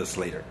teaching on this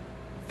later.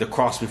 The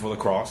cross before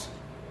the cross.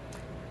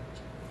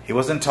 He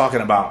wasn't talking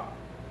about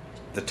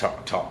the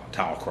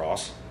towel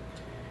cross.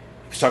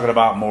 He was talking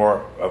about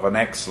more of an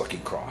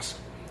X-looking cross.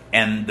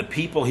 And the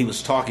people he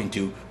was talking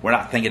to were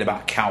not thinking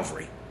about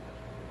Calvary.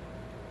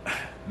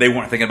 They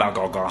weren't thinking about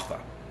Golgotha.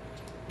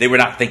 They were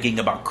not thinking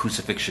about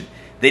crucifixion.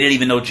 They didn't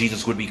even know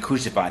Jesus would be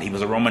crucified. He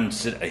was a Roman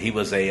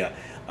citizen.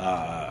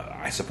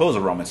 I suppose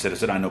a Roman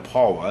citizen. I know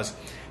Paul was.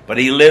 But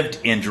he lived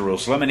in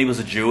Jerusalem, and he was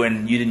a Jew,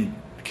 and you didn't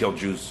kill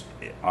Jews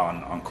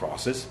on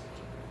crosses.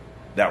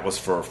 That was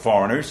for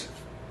foreigners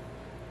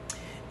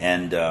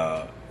and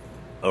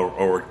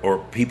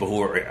or people who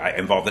were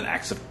involved in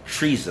acts of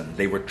treason.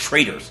 They were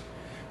traitors.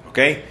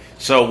 Okay?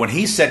 So when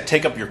he said,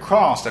 take up your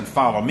cross and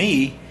follow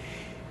me,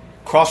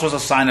 cross was a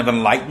sign of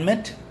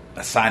enlightenment,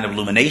 a sign of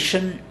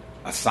illumination,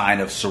 a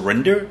sign of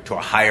surrender to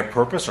a higher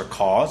purpose or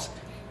cause.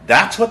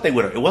 That's what they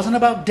would have. It wasn't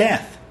about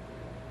death,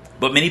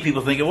 but many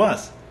people think it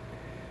was.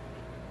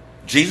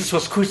 Jesus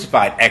was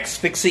crucified,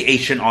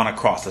 asphyxiation on a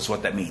cross. That's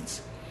what that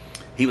means.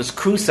 He was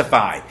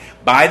crucified.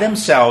 By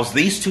themselves,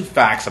 these two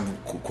facts, I'm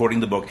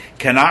quoting the book,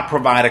 cannot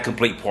provide a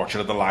complete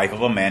portrait of the life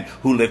of a man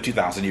who lived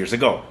 2,000 years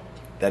ago.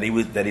 That he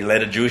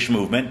led a Jewish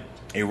movement,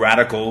 a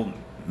radical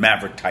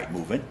maverick-type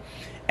movement,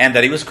 and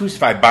that he was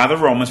crucified by the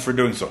Romans for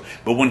doing so.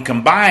 But when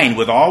combined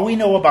with all we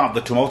know about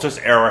the tumultuous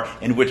era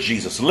in which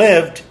Jesus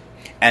lived,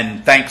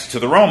 and thanks to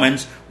the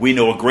Romans, we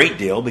know a great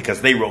deal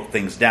because they wrote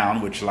things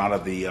down, which a lot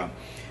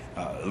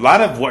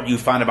of what you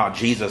find about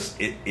Jesus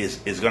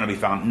is going to be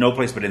found no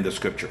place but in the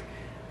Scripture.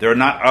 There are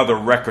not other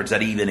records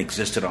that even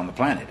existed on the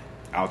planet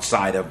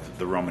outside of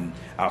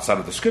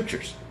the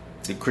Scriptures,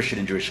 the Christian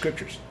and Jewish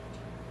Scriptures.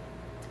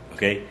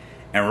 Okay,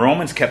 and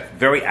Romans kept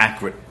very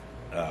accurate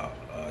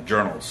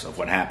journals of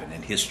what happened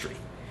in history,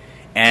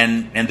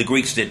 and the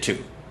Greeks did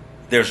too.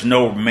 There's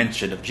no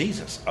mention of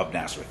Jesus of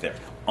Nazareth there,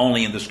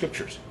 only in the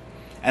Scriptures,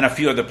 and a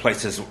few other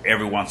places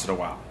every once in a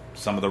while.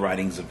 Some of the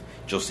writings of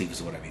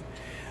Josephus or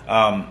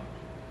whatever.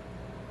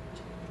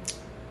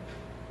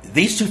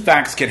 These two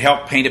facts can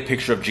help paint a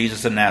picture of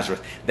Jesus of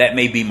Nazareth that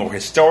may be more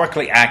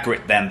historically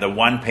accurate than the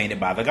one painted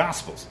by the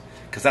Gospels,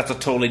 because that's a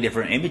totally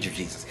different image of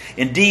Jesus.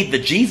 Indeed, the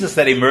Jesus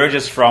that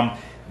emerges from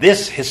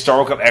this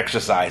historical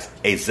exercise,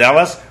 a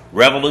zealous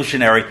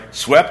revolutionary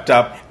swept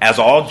up, as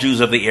all Jews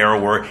of the era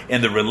were,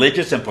 in the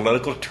religious and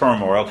political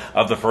turmoil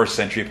of the first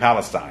century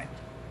Palestine,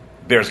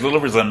 bears little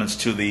resemblance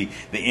to the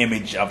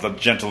image of the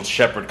gentle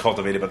shepherd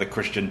cultivated by the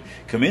Christian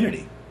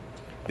community.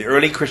 The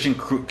early Christian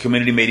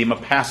community made him a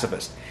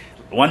pacifist.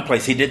 One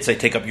place he did say,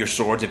 take up your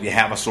swords. If you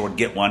have a sword,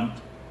 get one.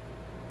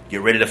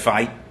 Get ready to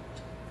fight.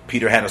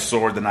 Peter had a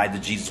sword the night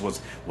that Jesus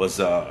was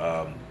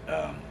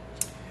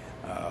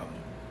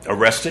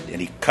arrested,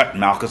 and he cut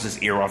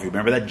Malchus's ear off. You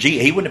remember that?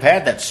 He wouldn't have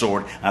had that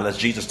sword unless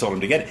Jesus told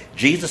him to get it.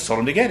 Jesus told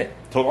him to get it.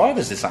 Told all of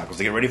his disciples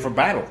to get ready for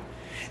battle.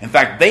 In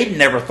fact, they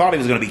never thought he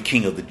was going to be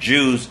king of the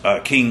Jews,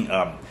 have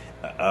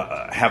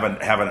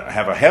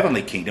a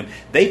heavenly kingdom.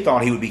 They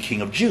thought he would be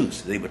king of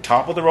Jews. They would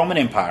topple the Roman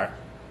Empire,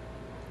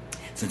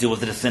 since he was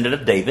the descendant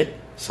of David,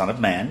 son of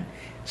man,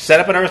 set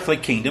up an earthly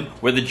kingdom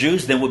where the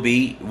Jews then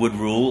would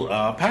rule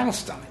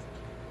Palestine.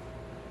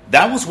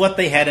 That was what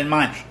they had in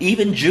mind.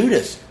 Even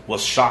Judas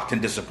was shocked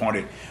and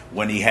disappointed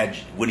when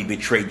he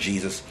betrayed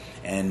Jesus,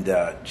 and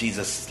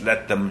Jesus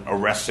let them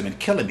arrest him and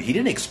kill him. He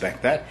didn't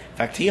expect that. In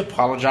fact, he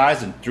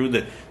apologized and threw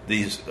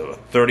these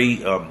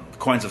 30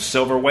 coins of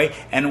silver away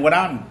and went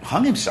out and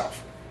hung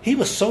himself. He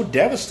was so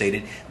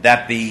devastated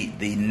that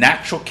the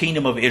natural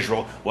kingdom of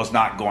Israel was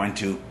not going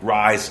to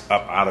rise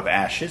up out of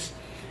ashes.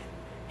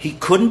 He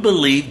couldn't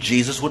believe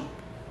Jesus would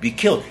be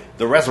killed.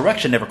 The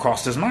resurrection never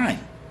crossed his mind.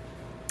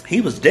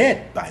 He was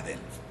dead by then.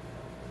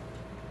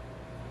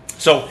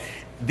 So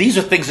these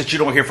are things that you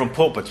don't hear from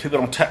pulpits. People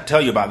don't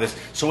tell you about this.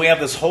 So we have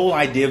this whole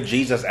idea of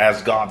Jesus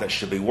as God that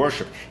should be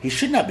worshipped. He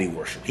should not be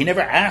worshipped. He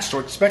never asked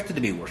or expected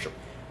to be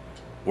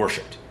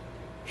worshipped.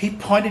 He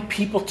pointed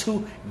people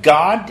to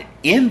God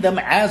in them,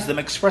 as them,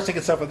 expressing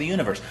itself in the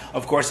universe.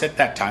 Of course, at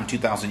that time,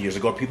 2,000 years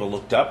ago, people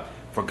looked up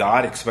for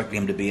God, expecting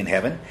him to be in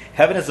heaven.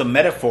 Heaven is a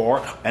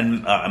metaphor,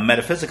 and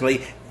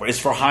metaphysically, is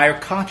for higher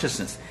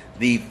consciousness.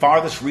 The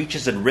farthest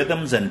reaches and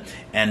rhythms and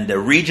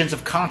regions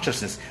of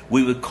consciousness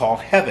we would call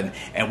heaven.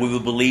 And we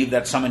would believe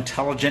that some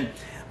intelligent,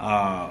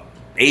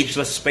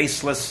 ageless,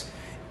 spaceless,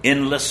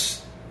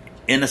 endless,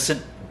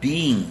 innocent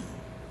being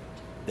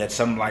that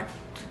some like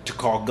to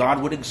call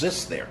God would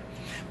exist there.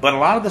 But a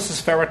lot of this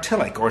is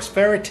pharatilic, or it's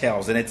fairy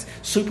tales, and it's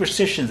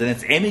superstitions, and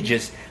it's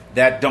images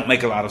that don't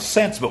make a lot of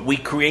sense, but we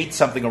create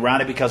something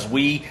around it because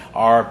we're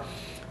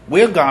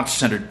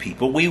God-centered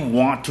people. We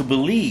want to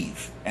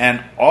believe.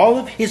 And all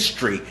of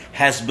history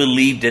has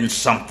believed in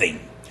something,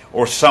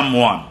 or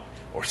someone,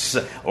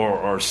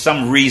 or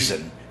some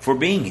reason for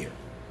being here.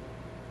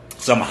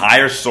 Some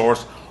higher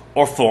source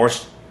or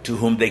force to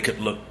whom they could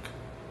look.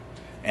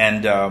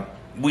 And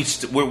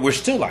we're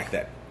still like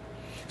that.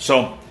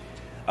 So,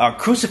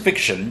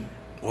 crucifixion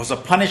was a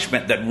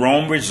punishment that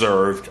Rome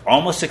reserved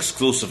almost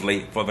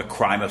exclusively for the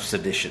crime of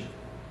sedition.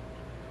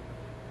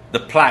 The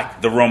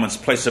plaque the Romans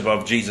placed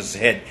above Jesus'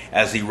 head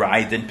as he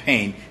writhed in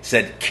pain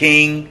said,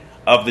 King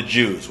of the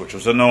Jews, which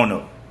was a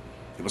no-no.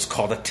 It was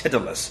called a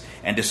titulus,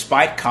 and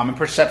despite common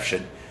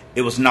perception,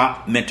 it was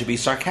not meant to be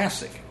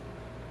sarcastic.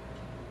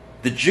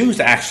 The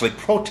Jews actually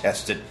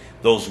protested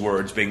those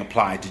words being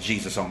applied to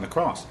Jesus on the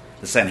cross.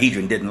 The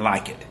Sanhedrin didn't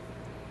like it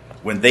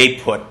when they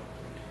put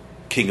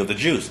King of the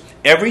Jews.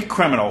 Every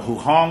criminal who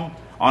hung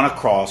on a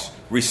cross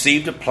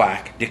received a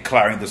plaque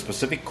declaring the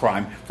specific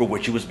crime for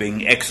which he was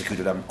being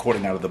executed. I'm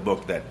quoting out of the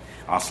book that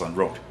Aslan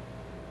wrote.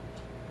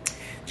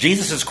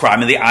 Jesus'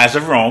 crime in the eyes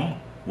of Rome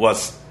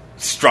was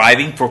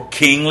striving for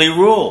kingly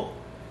rule,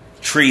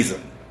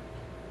 treason.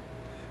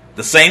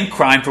 The same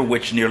crime for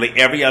which nearly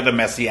every other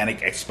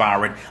messianic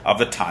aspirant of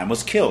the time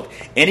was killed.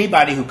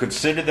 Anybody who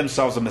considered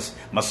themselves a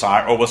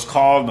Messiah or was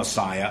called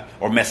Messiah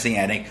or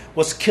Messianic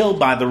was killed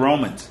by the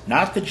Romans,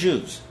 not the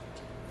Jews,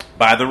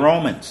 by the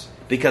Romans,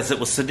 because it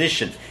was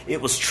sedition,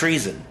 it was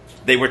treason,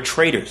 they were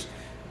traitors.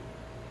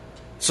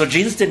 So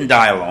Jesus didn't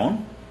die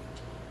alone.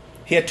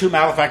 He had two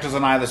malefactors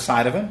on either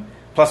side of him,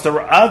 plus there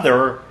were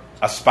other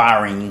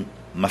aspiring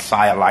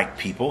Messiah-like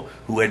people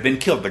who had been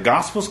killed. The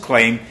Gospels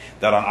claim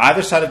that on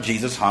either side of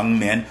Jesus hung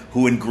men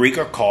who in Greek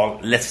are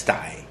called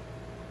lestai,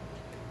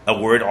 a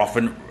word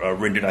often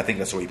rendered, I think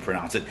that's the way you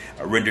pronounce it,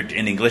 rendered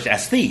in English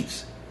as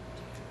thieves,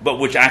 but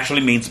which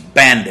actually means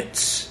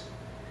bandits,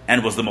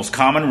 and was the most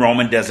common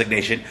Roman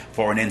designation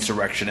for an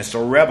insurrectionist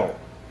or rebel.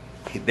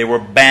 They were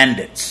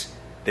bandits.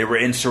 They were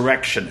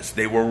insurrectionists.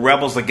 They were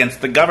rebels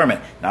against the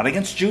government, not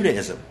against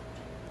Judaism.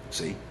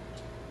 See?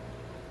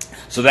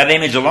 So that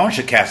image alone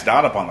should cast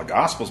doubt upon the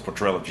Gospel's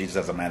portrayal of Jesus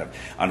as a man of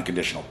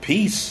unconditional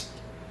peace,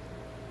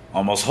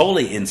 almost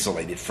wholly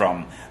insulated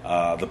from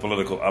the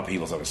political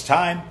upheavals of his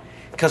time,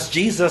 because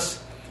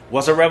Jesus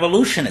was a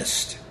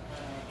revolutionist.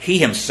 He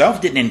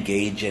himself didn't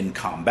engage in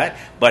combat,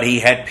 but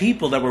he had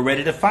people that were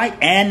ready to fight,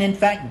 and in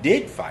fact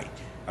did fight.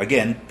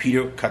 Again,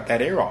 Peter cut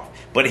that ear off.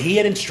 But he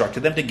had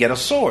instructed them to get a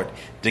sword,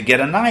 to get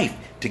a knife,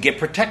 to get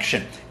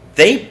protection.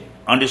 They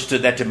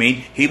understood that to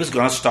mean he was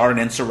going to start an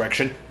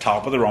insurrection,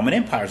 topple the Roman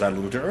Empire, as I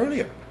alluded to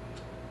earlier.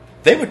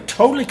 They were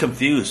totally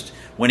confused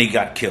when he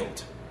got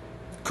killed,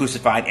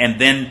 crucified, and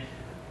then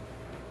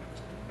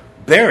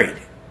buried.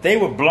 They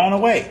were blown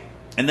away.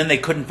 And then they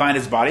couldn't find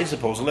his body,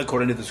 supposedly,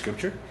 according to the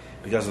scripture,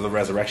 because of the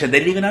resurrection. They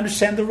didn't even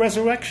understand the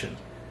resurrection.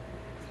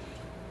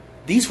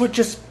 These were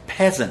just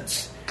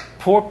peasants,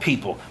 poor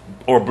people,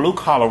 or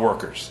blue-collar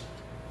workers.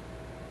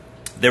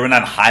 They were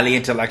not highly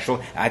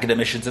intellectual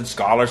academicians and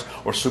scholars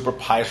or super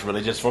pious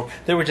religious folk.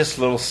 They were just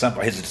little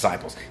simple, his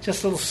disciples,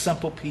 just little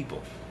simple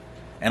people.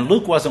 And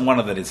Luke wasn't one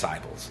of the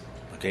disciples.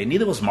 Okay,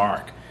 neither was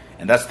Mark.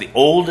 And that's the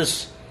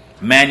oldest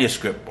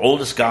manuscript,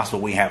 oldest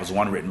gospel we have is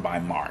one written by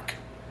Mark,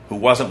 who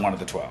wasn't one of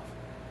the 12.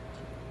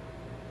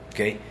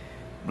 Okay,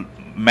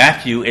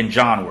 Matthew and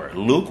John were.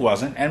 Luke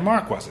wasn't, and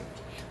Mark wasn't.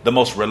 The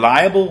most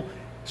reliable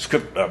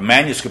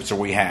manuscripts that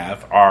we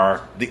have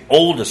are the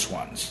oldest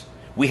ones.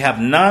 We have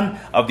none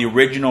of the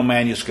original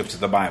manuscripts of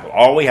the Bible.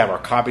 All we have are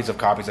copies of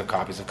copies of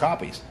copies of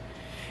copies.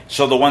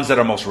 So the ones that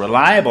are most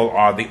reliable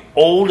are the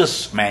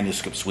oldest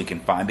manuscripts we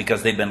can find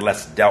because they've been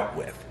less dealt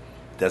with.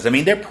 Doesn't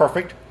mean they're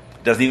perfect.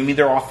 Doesn't even mean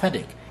they're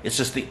authentic. It's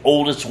just the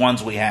oldest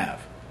ones we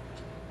have.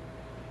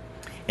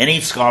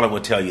 Any scholar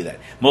will tell you that.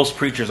 Most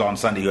preachers on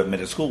Sunday who have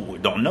been at school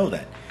don't know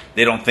that.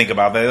 They don't think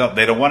about that.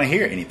 They don't want to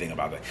hear anything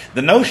about that.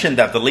 The notion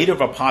that the leader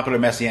of a popular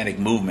messianic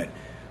movement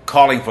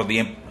calling for the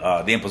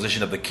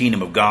imposition of the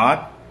kingdom of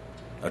God,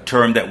 a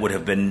term that would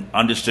have been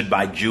understood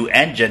by Jew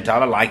and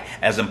Gentile alike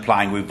as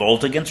implying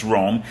revolt against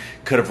Rome,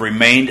 could have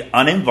remained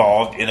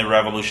uninvolved in the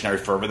revolutionary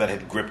fervor that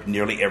had gripped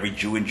nearly every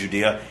Jew in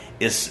Judea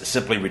is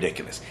simply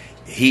ridiculous.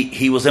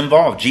 He was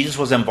involved. Jesus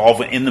was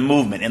involved in the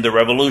movement, in the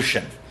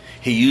revolution.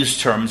 He used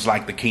terms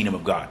like the kingdom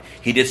of God.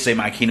 He did say,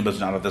 my kingdom is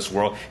not of this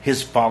world.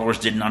 His followers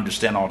didn't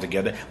understand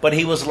altogether, but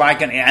he was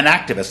like an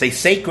activist, a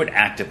sacred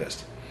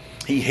activist.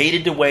 He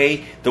hated the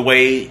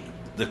way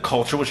the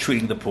culture was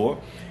treating the poor.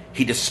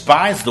 He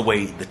despised the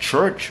way the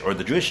church, or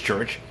the Jewish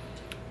church,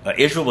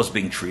 Israel was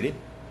being treated.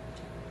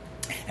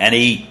 And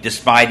he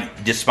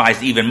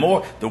despised even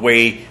more the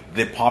way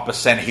the Papa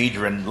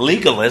Sanhedrin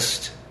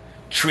legalist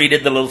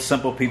treated the little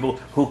simple people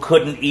who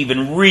couldn't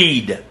even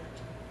read.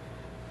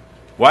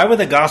 Why would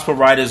the gospel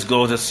writers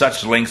go to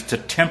such lengths to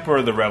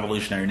temper the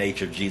revolutionary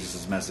nature of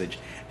Jesus' message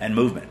and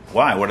movement?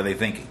 Why? What are they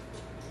thinking?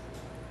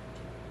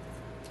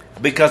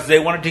 Because they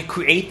wanted to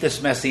create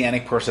this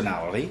messianic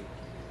personality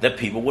that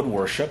people would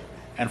worship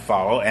and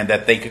follow and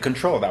that they could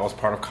control. That was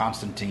part of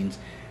Constantine's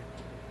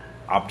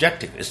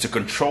objective, is to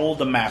control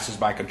the masses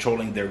by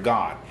controlling their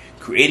God,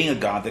 creating a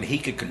God that he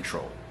could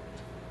control.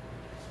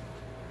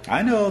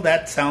 I know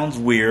that sounds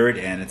weird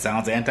and it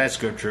sounds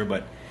anti-scripture,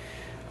 but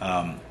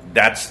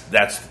that's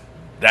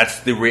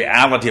the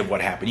reality of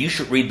what happened. You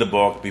should read the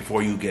book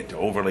before you get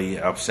overly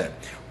upset.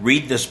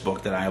 Read this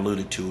book that I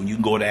alluded to, and you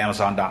can go to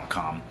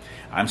Amazon.com.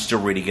 I'm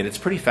still reading it. It's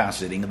pretty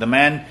fascinating. The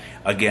man,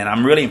 again,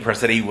 I'm really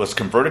impressed that he was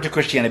converted to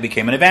Christianity,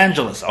 became an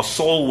evangelist, a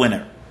soul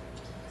winner.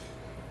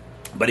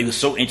 But he was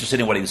so interested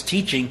in what he was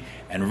teaching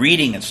and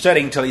reading and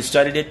studying until he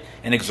studied it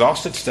in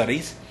exhaustive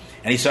studies,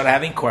 and he started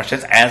having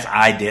questions, as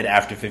I did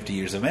after 50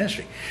 years of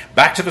ministry.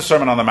 Back to the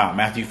Sermon on the Mount,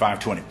 Matthew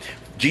 5:20.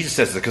 Jesus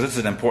says this, because this is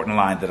an important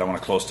line that I want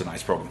to close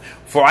tonight's program.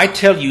 For I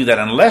tell you that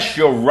unless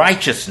your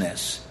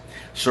righteousness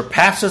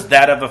surpasses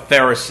that of the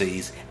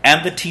Pharisees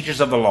and the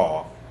teachers of the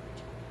law,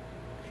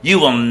 you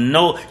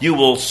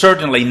will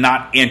certainly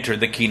not enter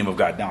the kingdom of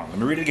God. Now, let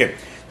me read it again.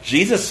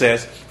 Jesus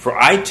says, for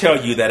I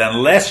tell you that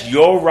unless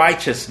your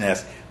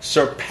righteousness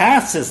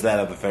surpasses that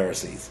of the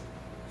Pharisees.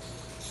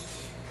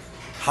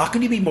 How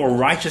can you be more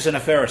righteous than a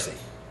Pharisee?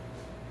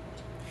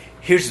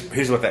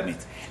 Here's what that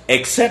means.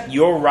 Except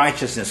your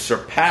righteousness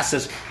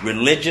surpasses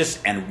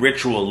religious and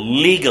ritual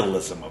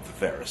legalism of the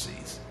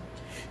Pharisees,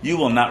 you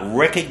will not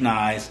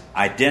recognize,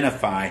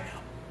 identify,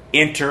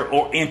 enter,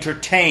 or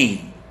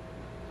entertain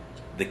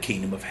the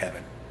kingdom of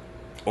heaven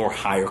or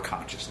higher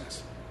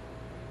consciousness.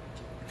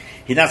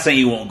 He's not saying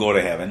you won't go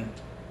to heaven.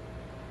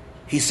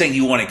 He's saying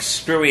you won't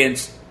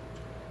experience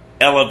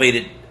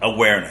elevated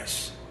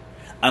awareness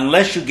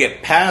unless you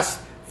get past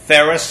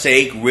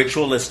Pharisaic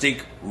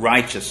ritualistic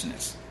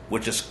righteousness,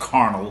 which is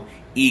carnal,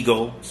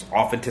 ego,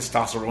 often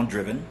testosterone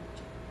driven,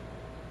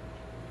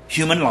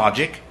 human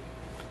logic.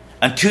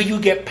 Until you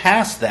get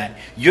past that,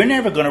 you're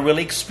never going to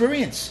really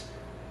experience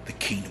the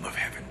kingdom of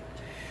heaven.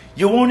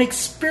 You won't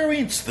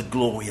experience the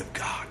glory of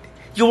God.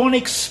 You won't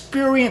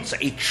experience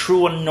a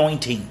true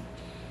anointing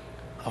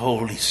of the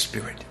Holy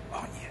Spirit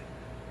on you.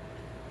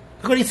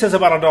 Look what he says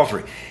about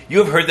adultery. You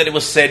have heard that it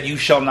was said, you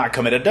shall not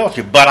commit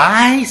adultery. But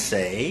I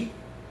say,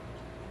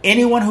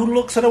 anyone who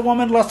looks at a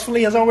woman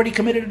lustfully has already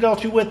committed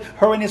adultery with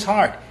her in his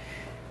heart.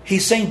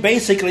 He's saying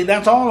basically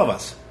that's all of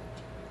us.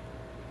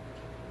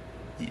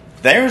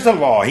 There's a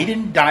law. He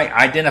didn't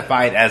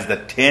identify it as the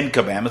 10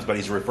 Commandments, but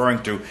he's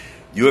referring to,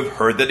 you have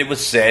heard that it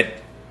was said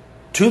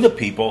to the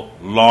people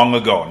long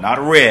ago. Not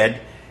read.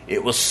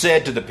 It was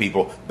said to the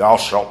people, thou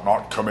shalt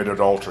not commit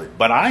adultery.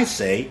 But I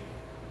say,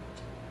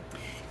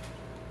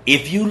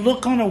 if you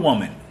look on a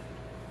woman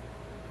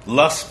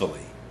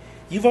lustfully,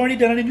 you've already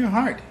done it in your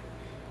heart.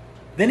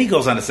 Then he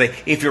goes on to say,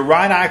 if your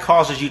right eye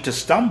causes you to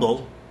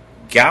stumble,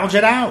 gouge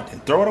it out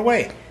and throw it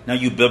away. Now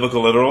you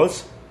biblical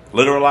literalists,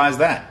 literalize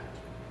that.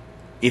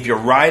 If your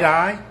right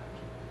eye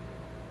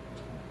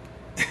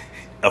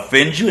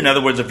offends you, in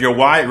other words, if your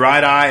right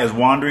eye is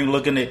wandering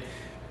looking at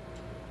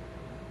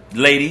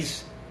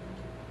ladies,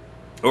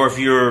 or if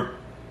you're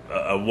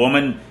a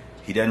woman,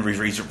 he doesn't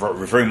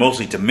referring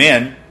mostly to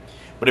men,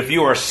 but if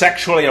you are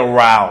sexually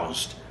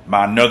aroused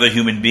by another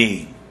human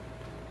being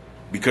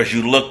because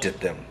you looked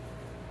at them,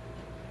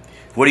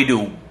 what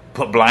do?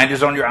 Put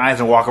blinders on your eyes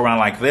and walk around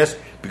like this?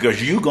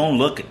 Because you're going to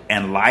look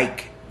and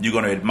like, you're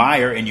going to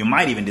admire, and you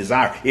might even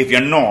desire, if you're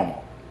normal.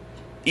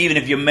 Even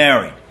if you're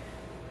married,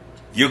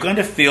 you're going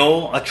to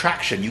feel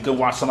attraction. You can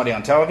watch somebody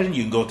on television.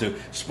 You can go to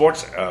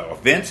sports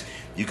events.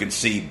 You can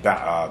see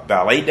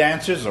ballet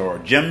dancers or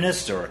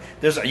gymnasts, or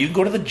you can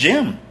go to the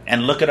gym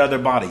and look at other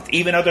bodies,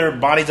 even other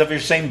bodies of your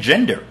same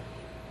gender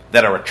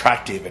that are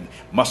attractive and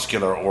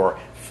muscular or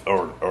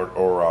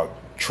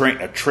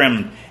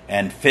trimmed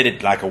and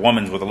fitted like a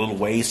woman's with a little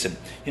waist and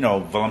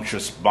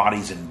voluptuous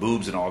bodies and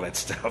boobs and all that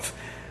stuff.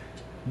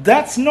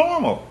 That's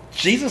normal.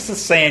 Jesus is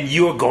saying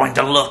you are going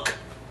to look.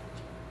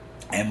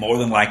 And more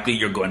than likely,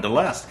 you're going to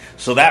lust.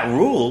 So that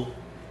rule,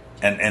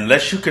 and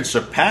unless you can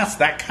surpass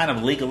that kind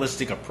of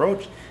legalistic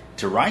approach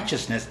to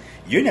righteousness,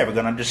 you're never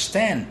going to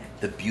understand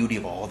the beauty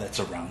of all that's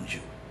around you.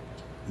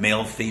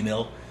 Male,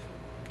 female,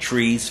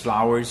 trees,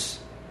 flowers,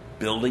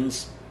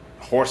 buildings,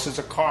 horses,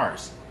 or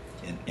cars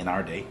in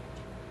our day.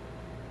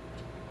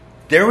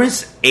 There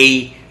is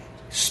a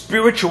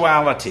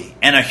spirituality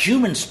and a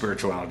human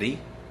spirituality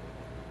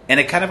and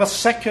a kind of a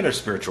secular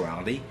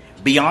spirituality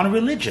beyond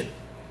religion.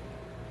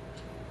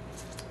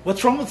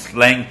 What's wrong with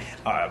laying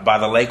by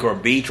the lake or a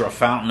beach or a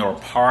fountain or a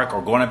park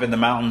or going up in the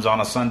mountains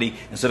on a Sunday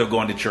instead of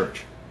going to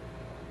church?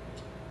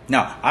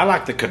 Now, I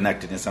like the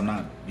connectedness. I'm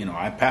not,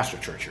 I pastor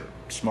church here,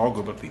 a small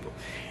group of people.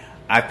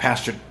 I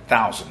pastored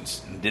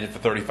thousands and did it for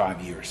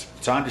 35 years.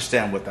 So I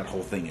understand what that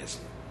whole thing is.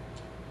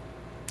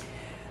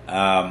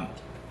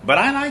 But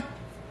I like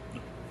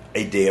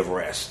a day of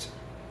rest.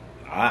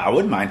 I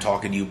wouldn't mind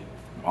talking to you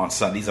on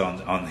Sundays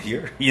on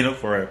here,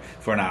 for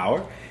an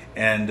hour.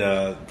 And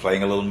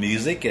playing a little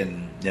music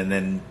and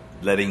then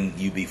letting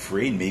you be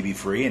free and me be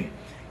free and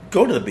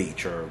go to the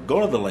beach or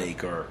go to the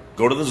lake or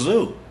go to the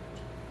zoo,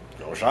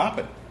 go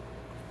shopping,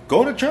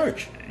 go to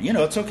church.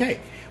 It's okay.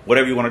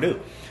 Whatever you want to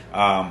do.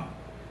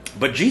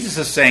 But Jesus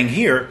is saying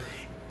here,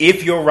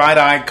 if your right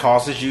eye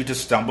causes you to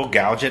stumble,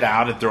 gouge it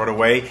out and throw it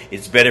away.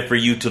 It's better for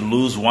you to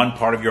lose one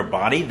part of your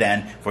body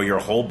than for your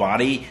whole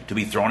body to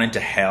be thrown into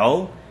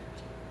hell.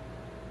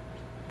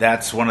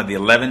 That's one of the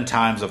 11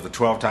 times of the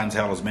 12 times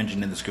hell is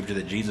mentioned in the scripture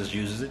that Jesus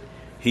uses it.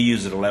 He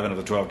uses it 11 of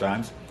the 12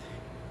 times.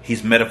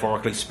 He's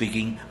metaphorically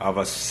speaking of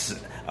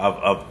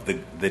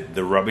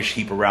the rubbish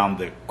heap around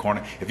the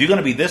corner. If you're going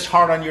to be this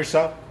hard on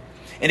yourself,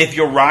 and if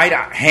your right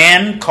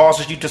hand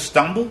causes you to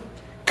stumble,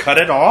 cut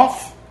it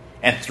off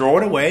and throw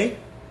it away.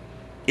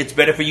 It's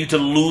better for you to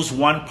lose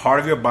one part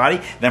of your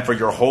body than for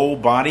your whole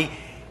body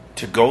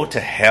to go to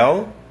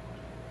hell.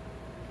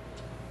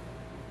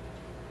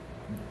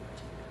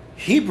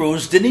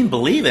 Hebrews didn't even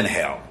believe in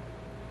hell.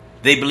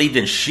 They believed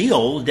in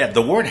Sheol.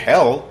 The word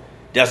hell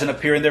doesn't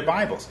appear in their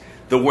Bibles.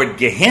 The word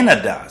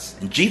Gehenna does.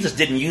 And Jesus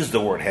didn't use the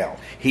word hell.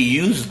 He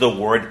used the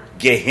word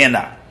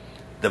Gehenna,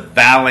 the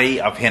valley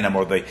of Hinnom,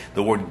 or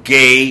the word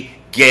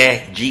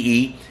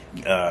G-E,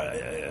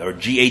 or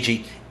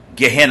G-H-E,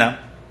 Gehenna.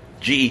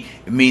 G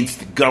means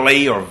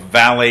gully or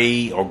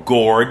valley or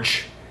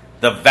gorge.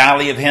 The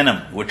valley of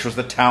Hinnom, which was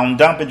the town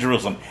dump in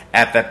Jerusalem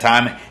at that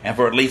time. And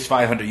for at least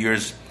 500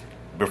 years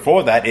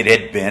before that, it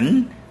had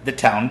been the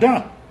town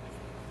dump.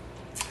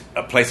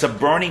 A place of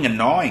burning and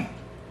gnawing.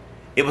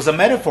 It was a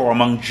metaphor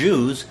among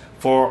Jews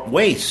for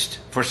waste,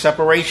 for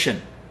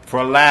separation,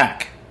 for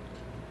lack.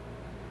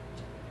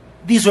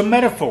 These were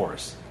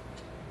metaphors.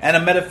 And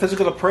a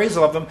metaphysical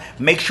appraisal of them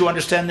makes you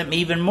understand them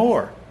even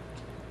more.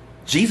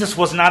 Jesus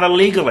was not a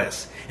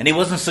legalist. And he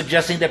wasn't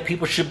suggesting that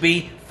people should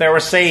be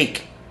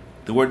Pharisaic.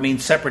 The word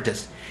means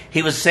separatist.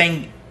 He was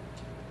saying,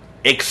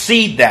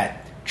 exceed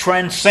that.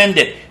 transcend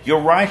it.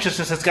 Your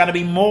righteousness has got to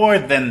be more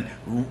than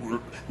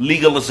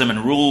legalism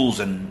and rules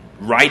and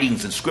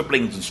writings and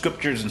scribblings and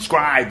scriptures and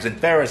scribes and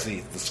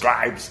Pharisees. The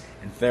scribes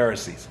and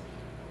Pharisees.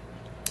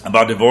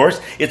 About divorce,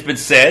 it's been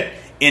said,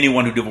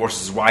 anyone who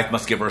divorces his wife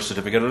must give her a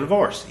certificate of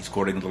divorce. He's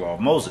quoting the law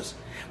of Moses.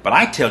 But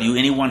I tell you,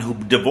 anyone who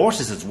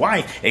divorces his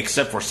wife,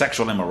 except for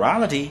sexual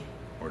immorality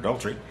or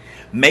adultery,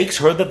 makes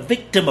her the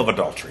victim of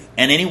adultery.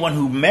 And anyone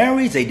who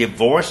marries a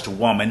divorced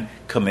woman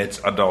commits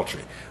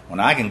adultery. When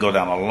I can go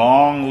down a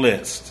long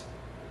list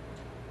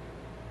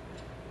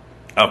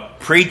of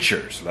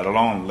preachers, let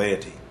alone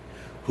laity,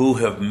 who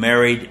have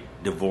married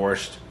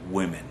divorced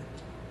women.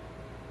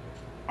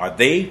 Are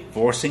they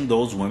forcing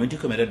those women to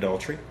commit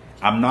adultery?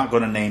 I'm not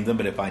going to name them,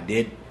 but if I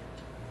did,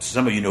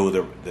 some of you know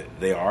who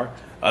they are.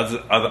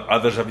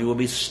 Others of you will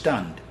be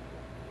stunned.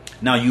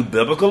 Now, you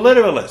biblical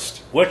literalist,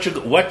 what you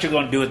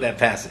going to do with that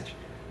passage?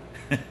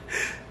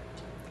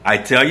 I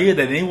tell you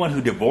that anyone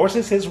who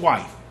divorces his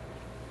wife,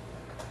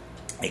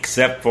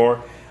 except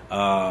for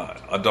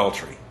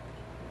adultery,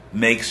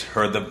 makes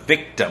her the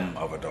victim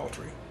of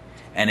adultery.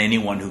 And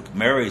anyone who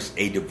marries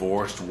a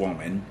divorced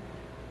woman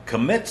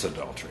commits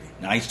adultery.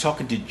 Now, he's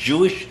talking to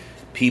Jewish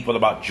people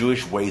about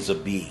Jewish ways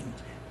of being.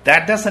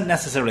 That doesn't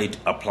necessarily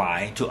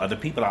apply to other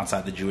people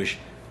outside the Jewish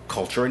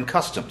culture and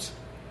customs.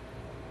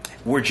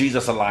 Were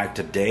Jesus alive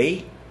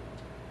today,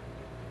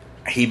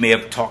 he may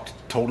have talked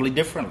totally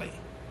differently.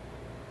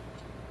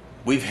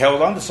 We've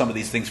held on to some of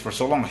these things for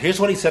so long. Here's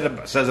what he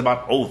says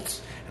about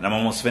oaths, and I'm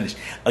almost finished.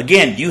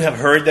 Again, you have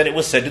heard that it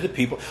was said to the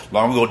people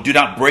long ago, do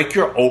not break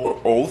your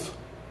oath,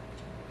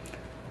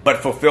 but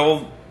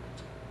fulfill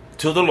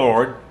to the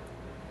Lord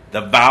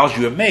the vows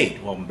you have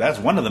made. Well, that's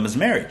one of them is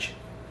marriage.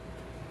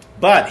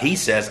 But he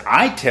says,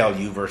 I tell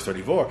you, verse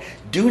 34,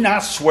 do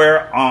not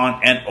swear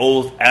on an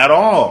oath at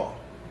all,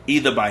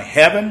 either by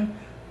heaven,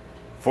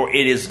 for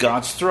it is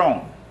God's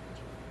throne.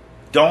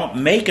 Don't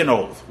make an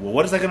oath. Well,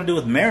 what is that going to do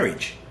with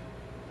marriage?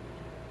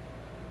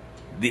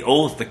 The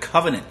oath, the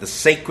covenant, the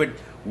sacred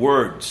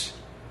words.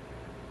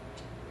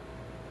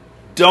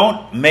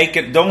 Don't make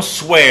it, don't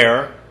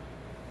swear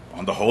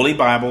on the Holy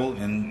Bible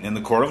in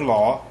the court of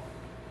law.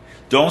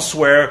 Don't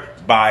swear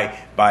by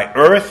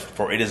earth,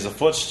 for it is a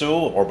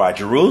footstool, or by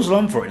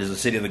Jerusalem, for it is the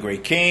city of the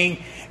great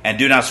king. And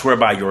do not swear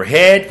by your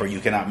head, for you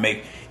cannot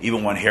make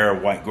even one hair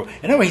of white grow.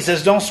 In other words, he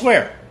says don't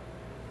swear.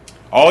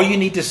 All you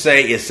need to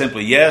say is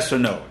simply yes or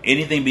no.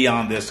 Anything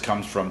beyond this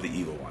comes from the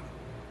evil one.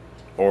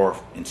 Or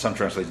in some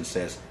translations it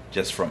says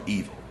just from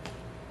evil.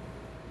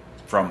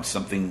 From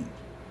something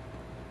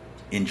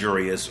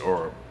injurious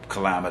or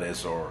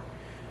calamitous or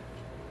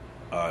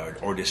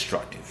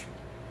destructive.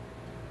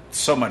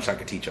 So much I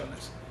could teach on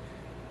this.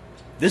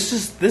 This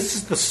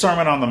is the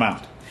Sermon on the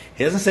Mount.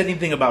 He hasn't said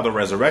anything about the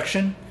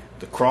resurrection,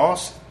 the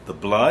cross, the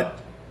blood.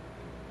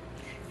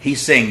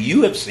 He's saying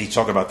he's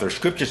talking about their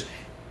scriptures.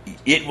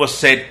 It was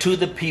said to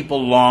the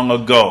people long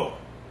ago.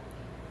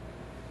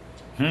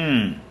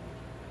 Eye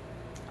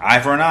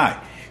for an eye.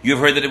 You have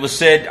heard that it was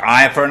said,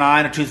 eye for an eye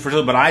and a tooth for a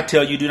tooth. But I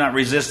tell you, do not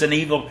resist an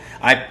evil.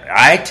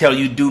 I tell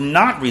you, do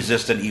not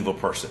resist an evil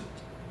person.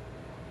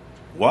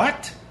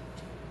 What?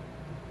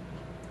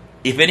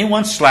 If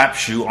anyone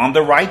slaps you on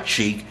the right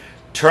cheek,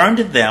 turn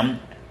to them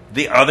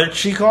the other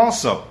cheek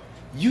also.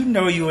 You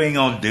know you ain't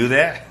going to do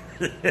that.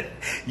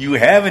 You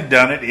haven't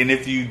done it, and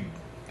if you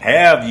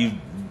have, you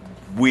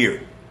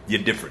weird.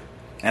 You're different.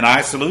 And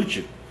I salute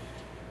you.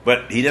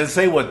 But he doesn't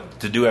say what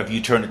to do after you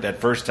turn it that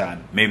first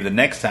time. Maybe the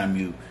next time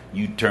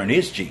you turn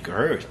his cheek or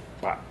hers,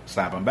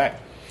 slap him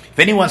back. If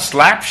anyone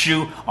slaps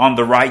you on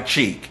the right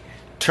cheek,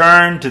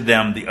 turn to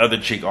them the other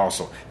cheek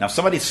also. Now, if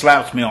somebody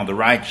slaps me on the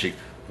right cheek,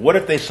 what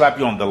if they slap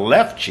you on the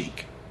left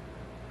cheek?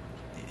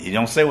 He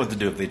don't say what to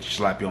do if they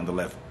slap you on the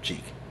left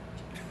cheek.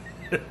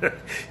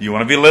 You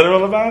want to be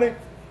literal about it?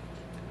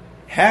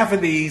 Half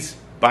of these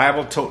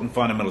Bible-toting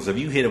fundamentals, if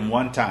you hit them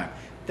one time,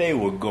 they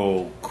will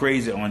go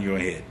crazy on your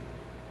head.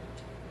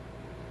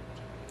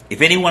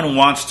 If anyone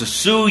wants to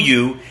sue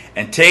you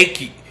and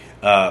take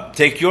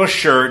your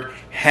shirt,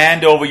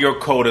 hand over your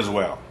coat as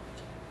well.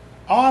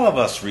 All of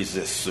us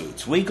resist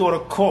suits. We go to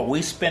court.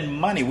 We spend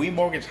money. We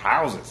mortgage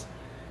houses.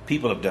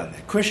 People have done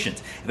that.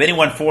 Christians. If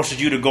anyone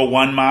forces you to go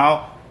 1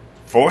 mile,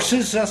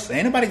 forces us?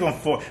 Ain't nobody going to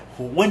force.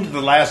 When did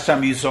the last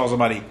time you saw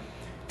somebody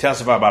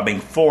testify about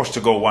being forced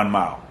to go 1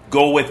 mile?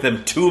 Go with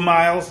them 2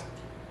 miles?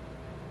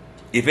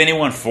 If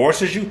anyone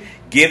forces you,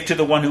 give to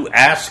the one who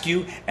asks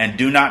you, and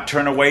do not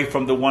turn away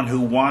from the one who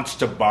wants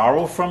to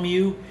borrow from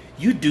you.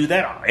 You do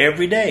that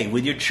every day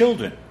with your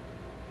children,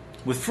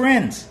 with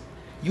friends.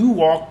 You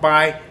walk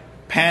by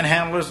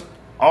panhandlers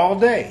all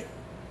day.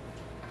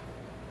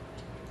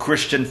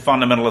 Christian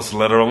fundamentalist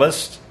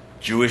literalist,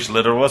 Jewish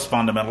literalist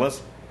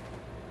fundamentalist.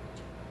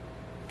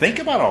 Think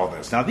about all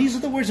this. Now, these are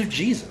the words of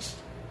Jesus,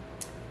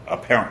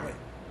 apparently.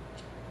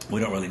 We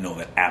don't really know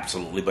that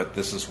absolutely, but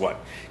this is what.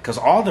 Because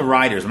all the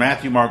writers,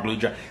 Matthew, Mark, Luke,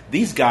 John,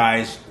 these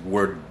guys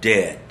were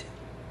dead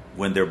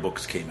when their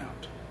books came out.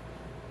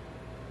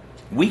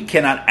 We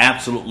cannot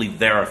absolutely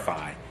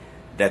verify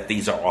that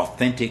these are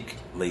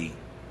authentically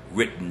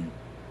written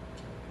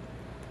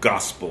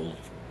gospel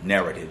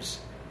narratives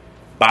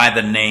by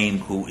the name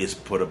who is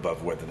put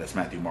above, whether that's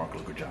Matthew, Mark,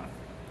 Luke, or John.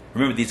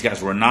 Remember, these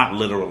guys were not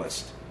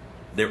literalists.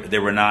 They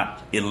were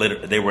not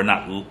illiterate. They were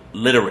not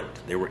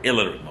literate. They were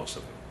illiterate, most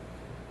of them.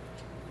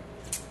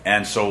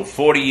 And so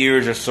 40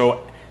 years or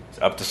so,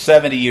 up to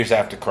 70 years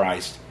after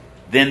Christ,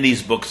 then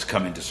these books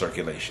come into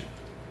circulation.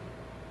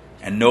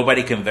 And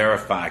nobody can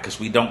verify because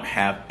we don't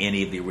have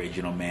any of the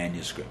original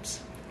manuscripts.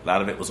 A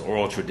lot of it was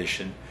oral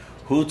tradition.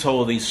 Who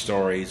told these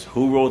stories?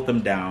 Who wrote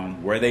them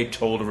down? Were they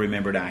told or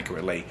remembered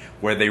accurately?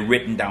 Were they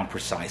written down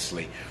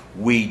precisely?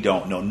 We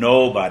don't know.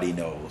 Nobody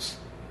knows.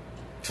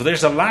 So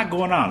there's a lot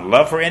going on.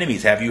 Love for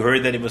enemies. Have you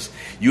heard that it was?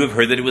 You have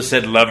heard that it was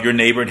said, "Love your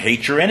neighbor and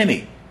hate your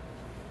enemy."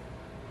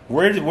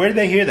 Where did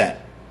they hear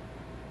that?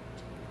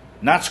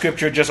 Not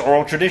scripture, just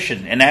oral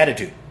tradition and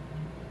attitude.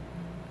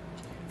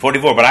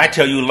 44. But I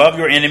tell you, love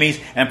your enemies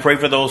and pray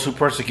for those who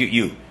persecute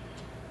you.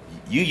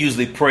 You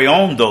usually pray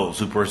on those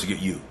who persecute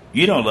you.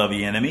 You don't love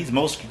your enemies.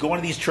 Most go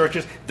into these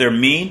churches, they're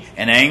mean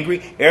and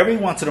angry. Every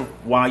once in a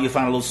while you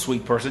find a little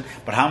sweet person,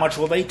 but how much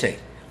will they take?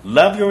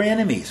 Love your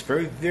enemies.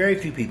 Very, very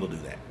few people do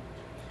that.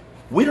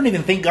 We don't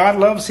even think God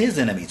loves his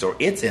enemies or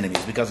its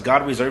enemies because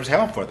God reserves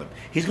hell for them.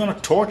 He's going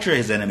to torture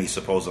his enemies,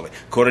 supposedly.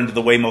 According to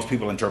the way most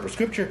people interpret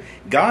Scripture,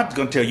 God's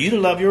going to tell you to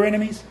love your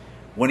enemies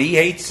when he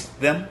hates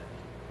them,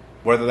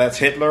 whether that's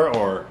Hitler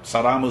or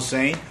Saddam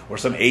Hussein or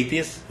some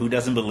atheist who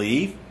doesn't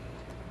believe.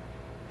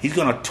 He's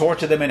going to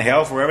torture them in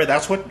hell forever.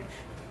 That's what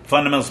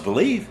fundamentalists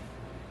believe.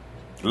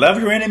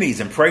 Love your enemies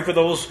and pray for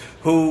those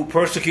who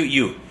persecute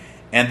you,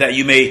 and that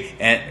you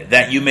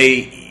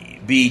may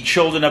be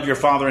children of your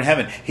Father in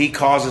heaven. He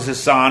causes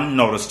his sun,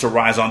 notice, to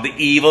rise on the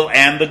evil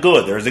and the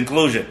good. There's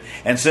inclusion.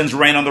 And sends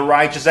rain on the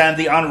righteous and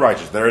the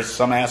unrighteous. There's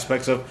some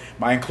aspects of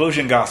my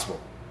inclusion gospel.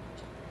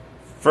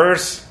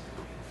 First,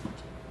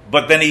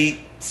 but then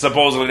he,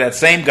 supposedly that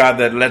same God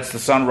that lets the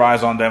sun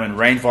rise on them and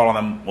rain fall on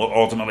them will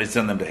ultimately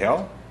send them to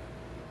hell.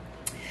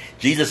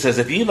 Jesus says,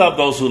 if you love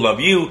those who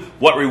love you,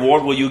 what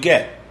reward will you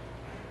get?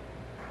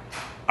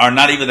 Are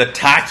not even the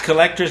tax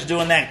collectors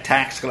doing that?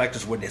 Tax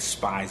collectors were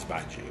despised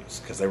by Jews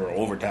because they were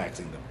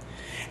overtaxing them.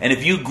 And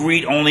if you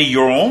greet only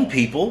your own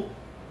people,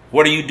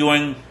 what are you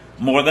doing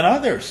more than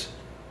others?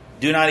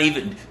 Do not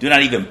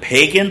even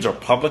pagans or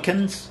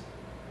publicans,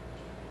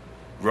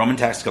 Roman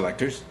tax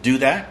collectors, do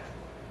that?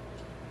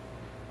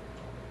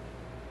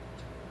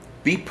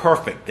 Be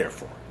perfect,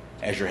 therefore,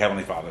 as your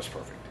heavenly Father is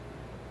perfect.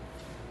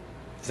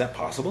 Is that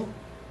possible?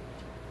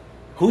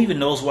 Who even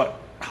knows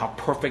how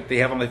perfect the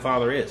Heavenly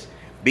Father is?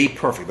 Be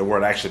perfect. The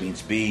word actually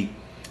means be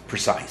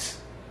precise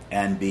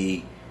and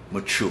be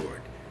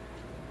matured.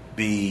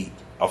 Be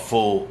a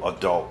full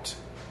adult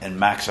and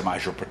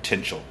maximize your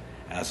potential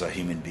as a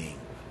human being.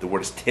 The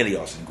word is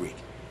teleos in Greek,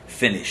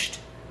 finished.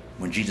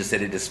 When Jesus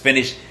said it is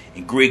finished,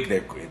 in Greek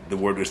the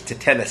word was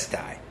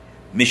tetelestai,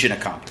 mission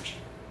accomplished,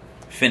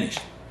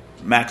 finished,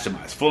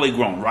 maximized, fully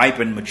grown,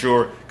 ripened,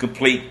 mature,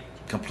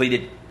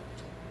 completed.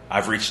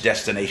 I've reached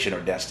destination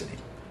or destiny.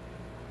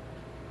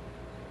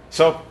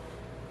 So,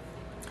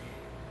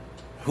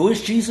 who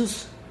is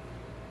Jesus?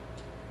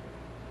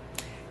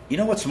 You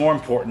know what's more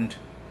important?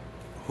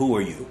 Who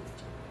are you?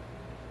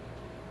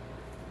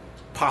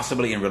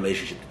 Possibly in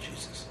relationship to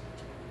Jesus.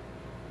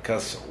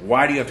 Because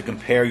why do you have to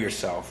compare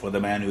yourself with a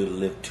man who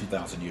lived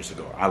 2,000 years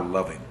ago? I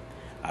love him.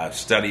 I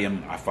study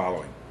him. I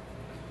follow him.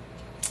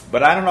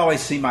 But I don't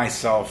always see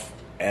myself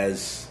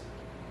as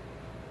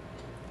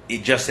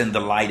just in the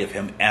light of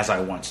him as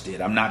I once did.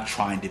 I'm not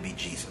trying to be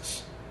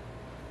Jesus.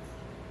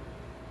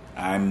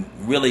 I'm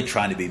really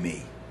trying to be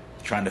me,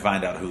 trying to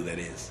find out who that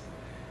is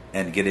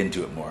and get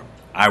into it more.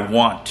 I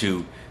want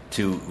to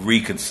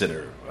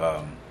reconsider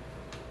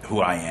who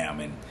I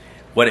am and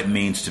what it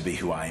means to be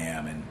who I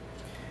am and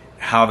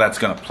how that's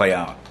going to play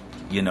out,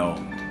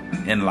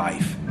 in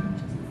life.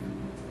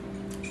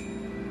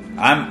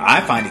 I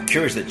find it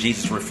curious that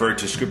Jesus referred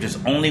to scriptures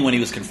only when he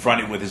was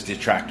confronted with his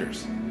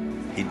detractors.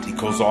 He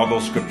quotes all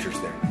those scriptures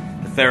there.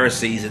 The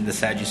Pharisees and the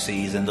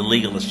Sadducees and the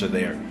legalists are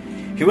there.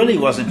 He really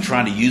wasn't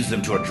trying to use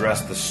them to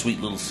address the sweet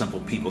little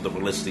simple people that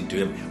were listening to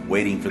him,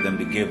 waiting for him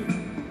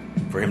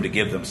to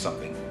give them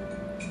something.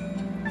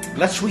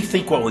 Let's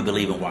rethink what we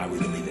believe and why we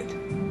believe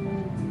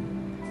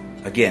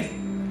it.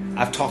 Again,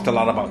 I've talked a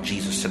lot about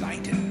Jesus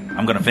tonight, and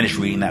I'm going to finish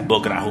reading that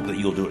book, and I hope that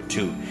you'll do it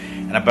too.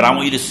 But I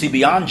want you to see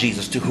beyond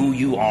Jesus to who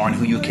you are and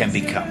who you can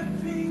become.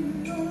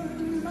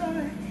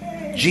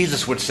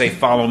 Jesus would say,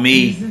 follow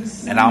me,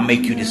 and I'll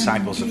make you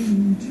disciples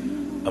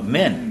of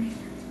men,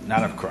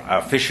 not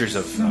of fishers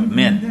of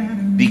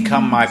men.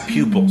 Become my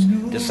pupils.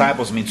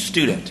 Disciples means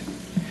student.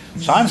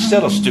 So I'm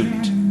still a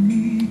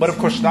student. But of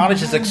course, knowledge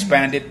has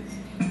expanded.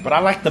 But I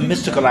like the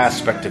mystical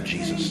aspect of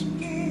Jesus.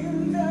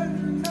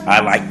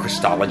 I like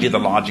Christology, the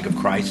logic of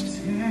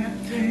Christ.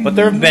 But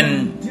there have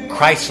been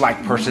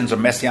Christ-like persons or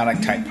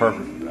Messianic-type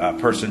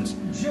persons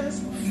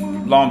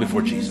long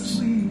before Jesus.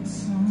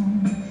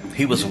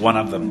 He was one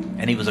of them,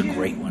 and he was a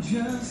great one.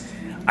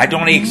 I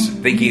don't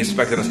think he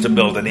expected us to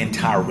build an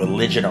entire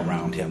religion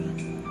around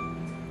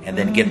him and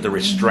then get the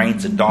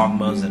restraints and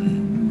dogmas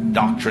and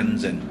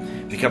doctrines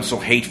and become so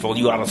hateful.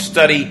 You ought to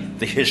study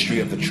the history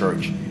of the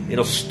church.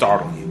 It'll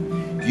startle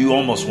you. You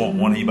almost won't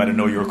want anybody to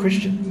know you're a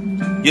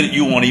Christian.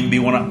 You won't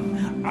even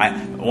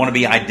want to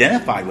be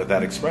identified with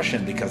that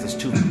expression because it's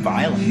too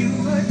violent.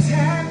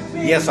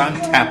 Yes, I'm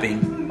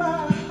tapping.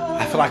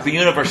 I feel like the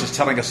universe is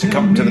telling us to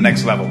come to the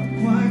next level,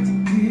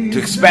 to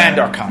expand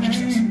our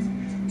consciousness.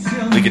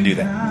 We can do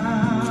that.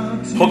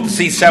 Hope to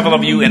see several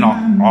of you in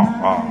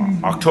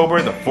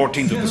October, the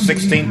 14th through the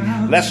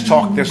 16th. Let's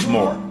talk this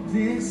more.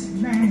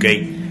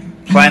 Okay?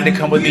 Plan to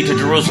come with me to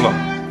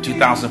Jerusalem,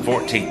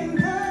 2014.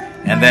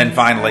 And then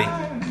finally,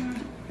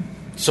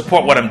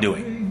 support what I'm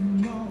doing.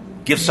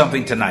 Give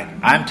something tonight.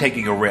 I'm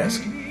taking a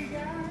risk.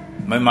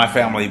 My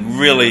family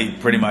really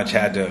pretty much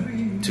had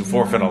to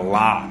forfeit a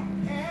lot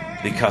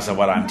because of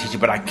what I'm teaching,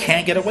 but I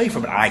can't get away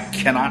from it. I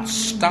cannot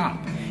stop.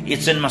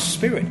 It's in my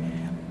spirit.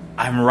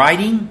 I'm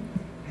writing.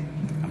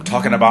 I'm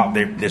talking about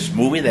this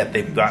movie that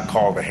they've got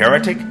called The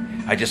Heretic.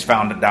 I just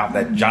found out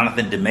that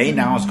Jonathan DeMay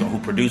now who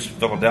produced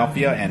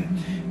Philadelphia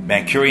and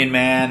Manchurian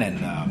Man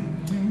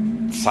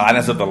and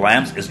Silence of the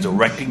Lambs is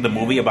directing the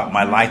movie about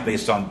my life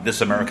based on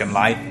This American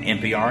Life,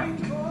 NPR.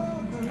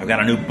 I've got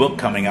a new book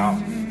coming out.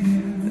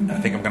 I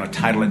think I'm going to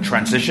title it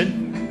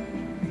Transition.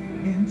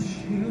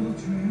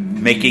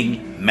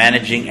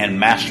 Managing and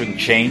Mastering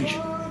Change.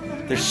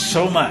 There's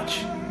so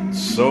much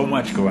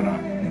going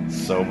on.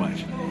 So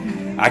much.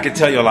 I could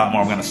tell you a lot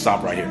more. I'm going to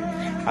stop right here.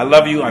 I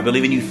love you. I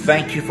believe in you.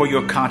 Thank you for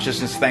your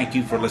consciousness. Thank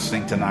you for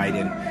listening tonight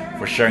and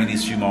for sharing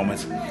these few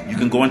moments. You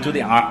can go into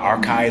the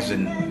archives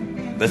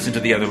and listen to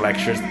the other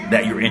lectures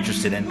that you're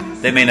interested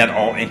in. They may not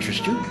all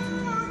interest you,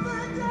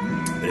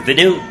 but if they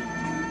do,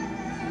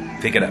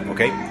 pick it up,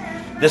 okay?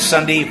 This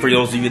Sunday, for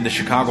those of you in the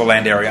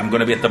Chicagoland area, I'm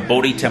going to be at the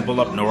Bodhi Temple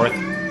up north.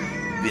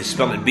 They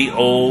spell it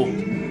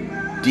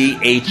Bodhi.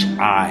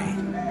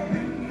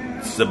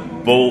 It's the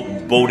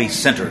Bodhi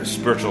Center,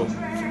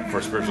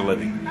 for spiritual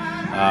living.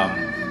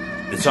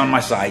 It's on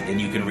my site,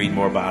 and you can read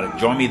more about it.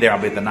 Join me there.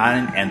 I'll be at the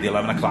 9 and the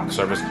 11 o'clock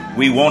service.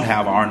 We won't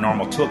have our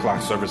normal 2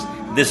 o'clock service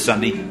this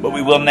Sunday, but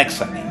we will next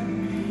Sunday.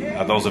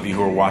 Those of you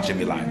who are watching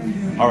me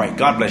live. All right,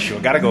 God bless you. I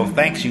got to go.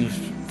 Thanks you.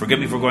 Forgive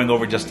me for going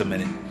over just a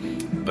minute.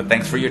 But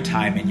thanks for your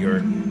time and your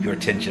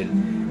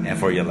attention and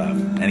for your love.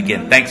 And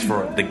again, thanks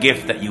for the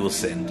gift that you will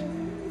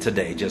send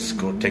today. Just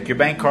go take your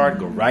bank card,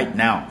 go right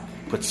now.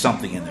 Put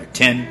something in there.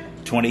 10,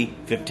 20,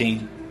 15,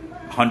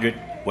 100,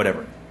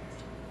 whatever.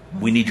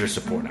 We need your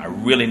support. I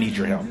really need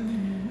your help.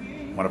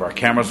 One of our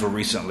cameras were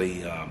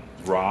recently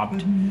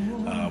robbed.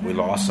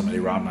 Somebody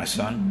robbed my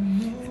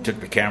son and took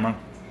the camera.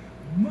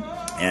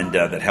 And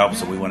that helps.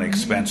 So we want to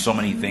expand so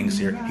many things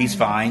here. He's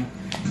fine.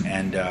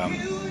 And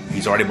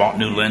he's already bought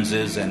new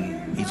lenses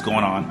and he's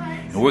going on.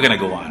 And we're going to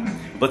go on.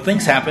 But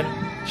things happen.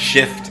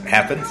 Shift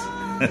happens.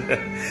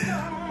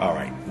 All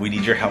right. We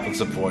need your help and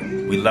support.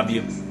 We love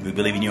you. We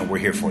believe in you and we're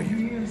here for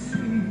you.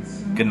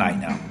 Good night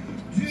now.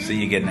 See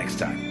you again next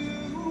time.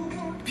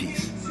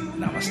 Peace.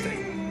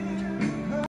 Namaste.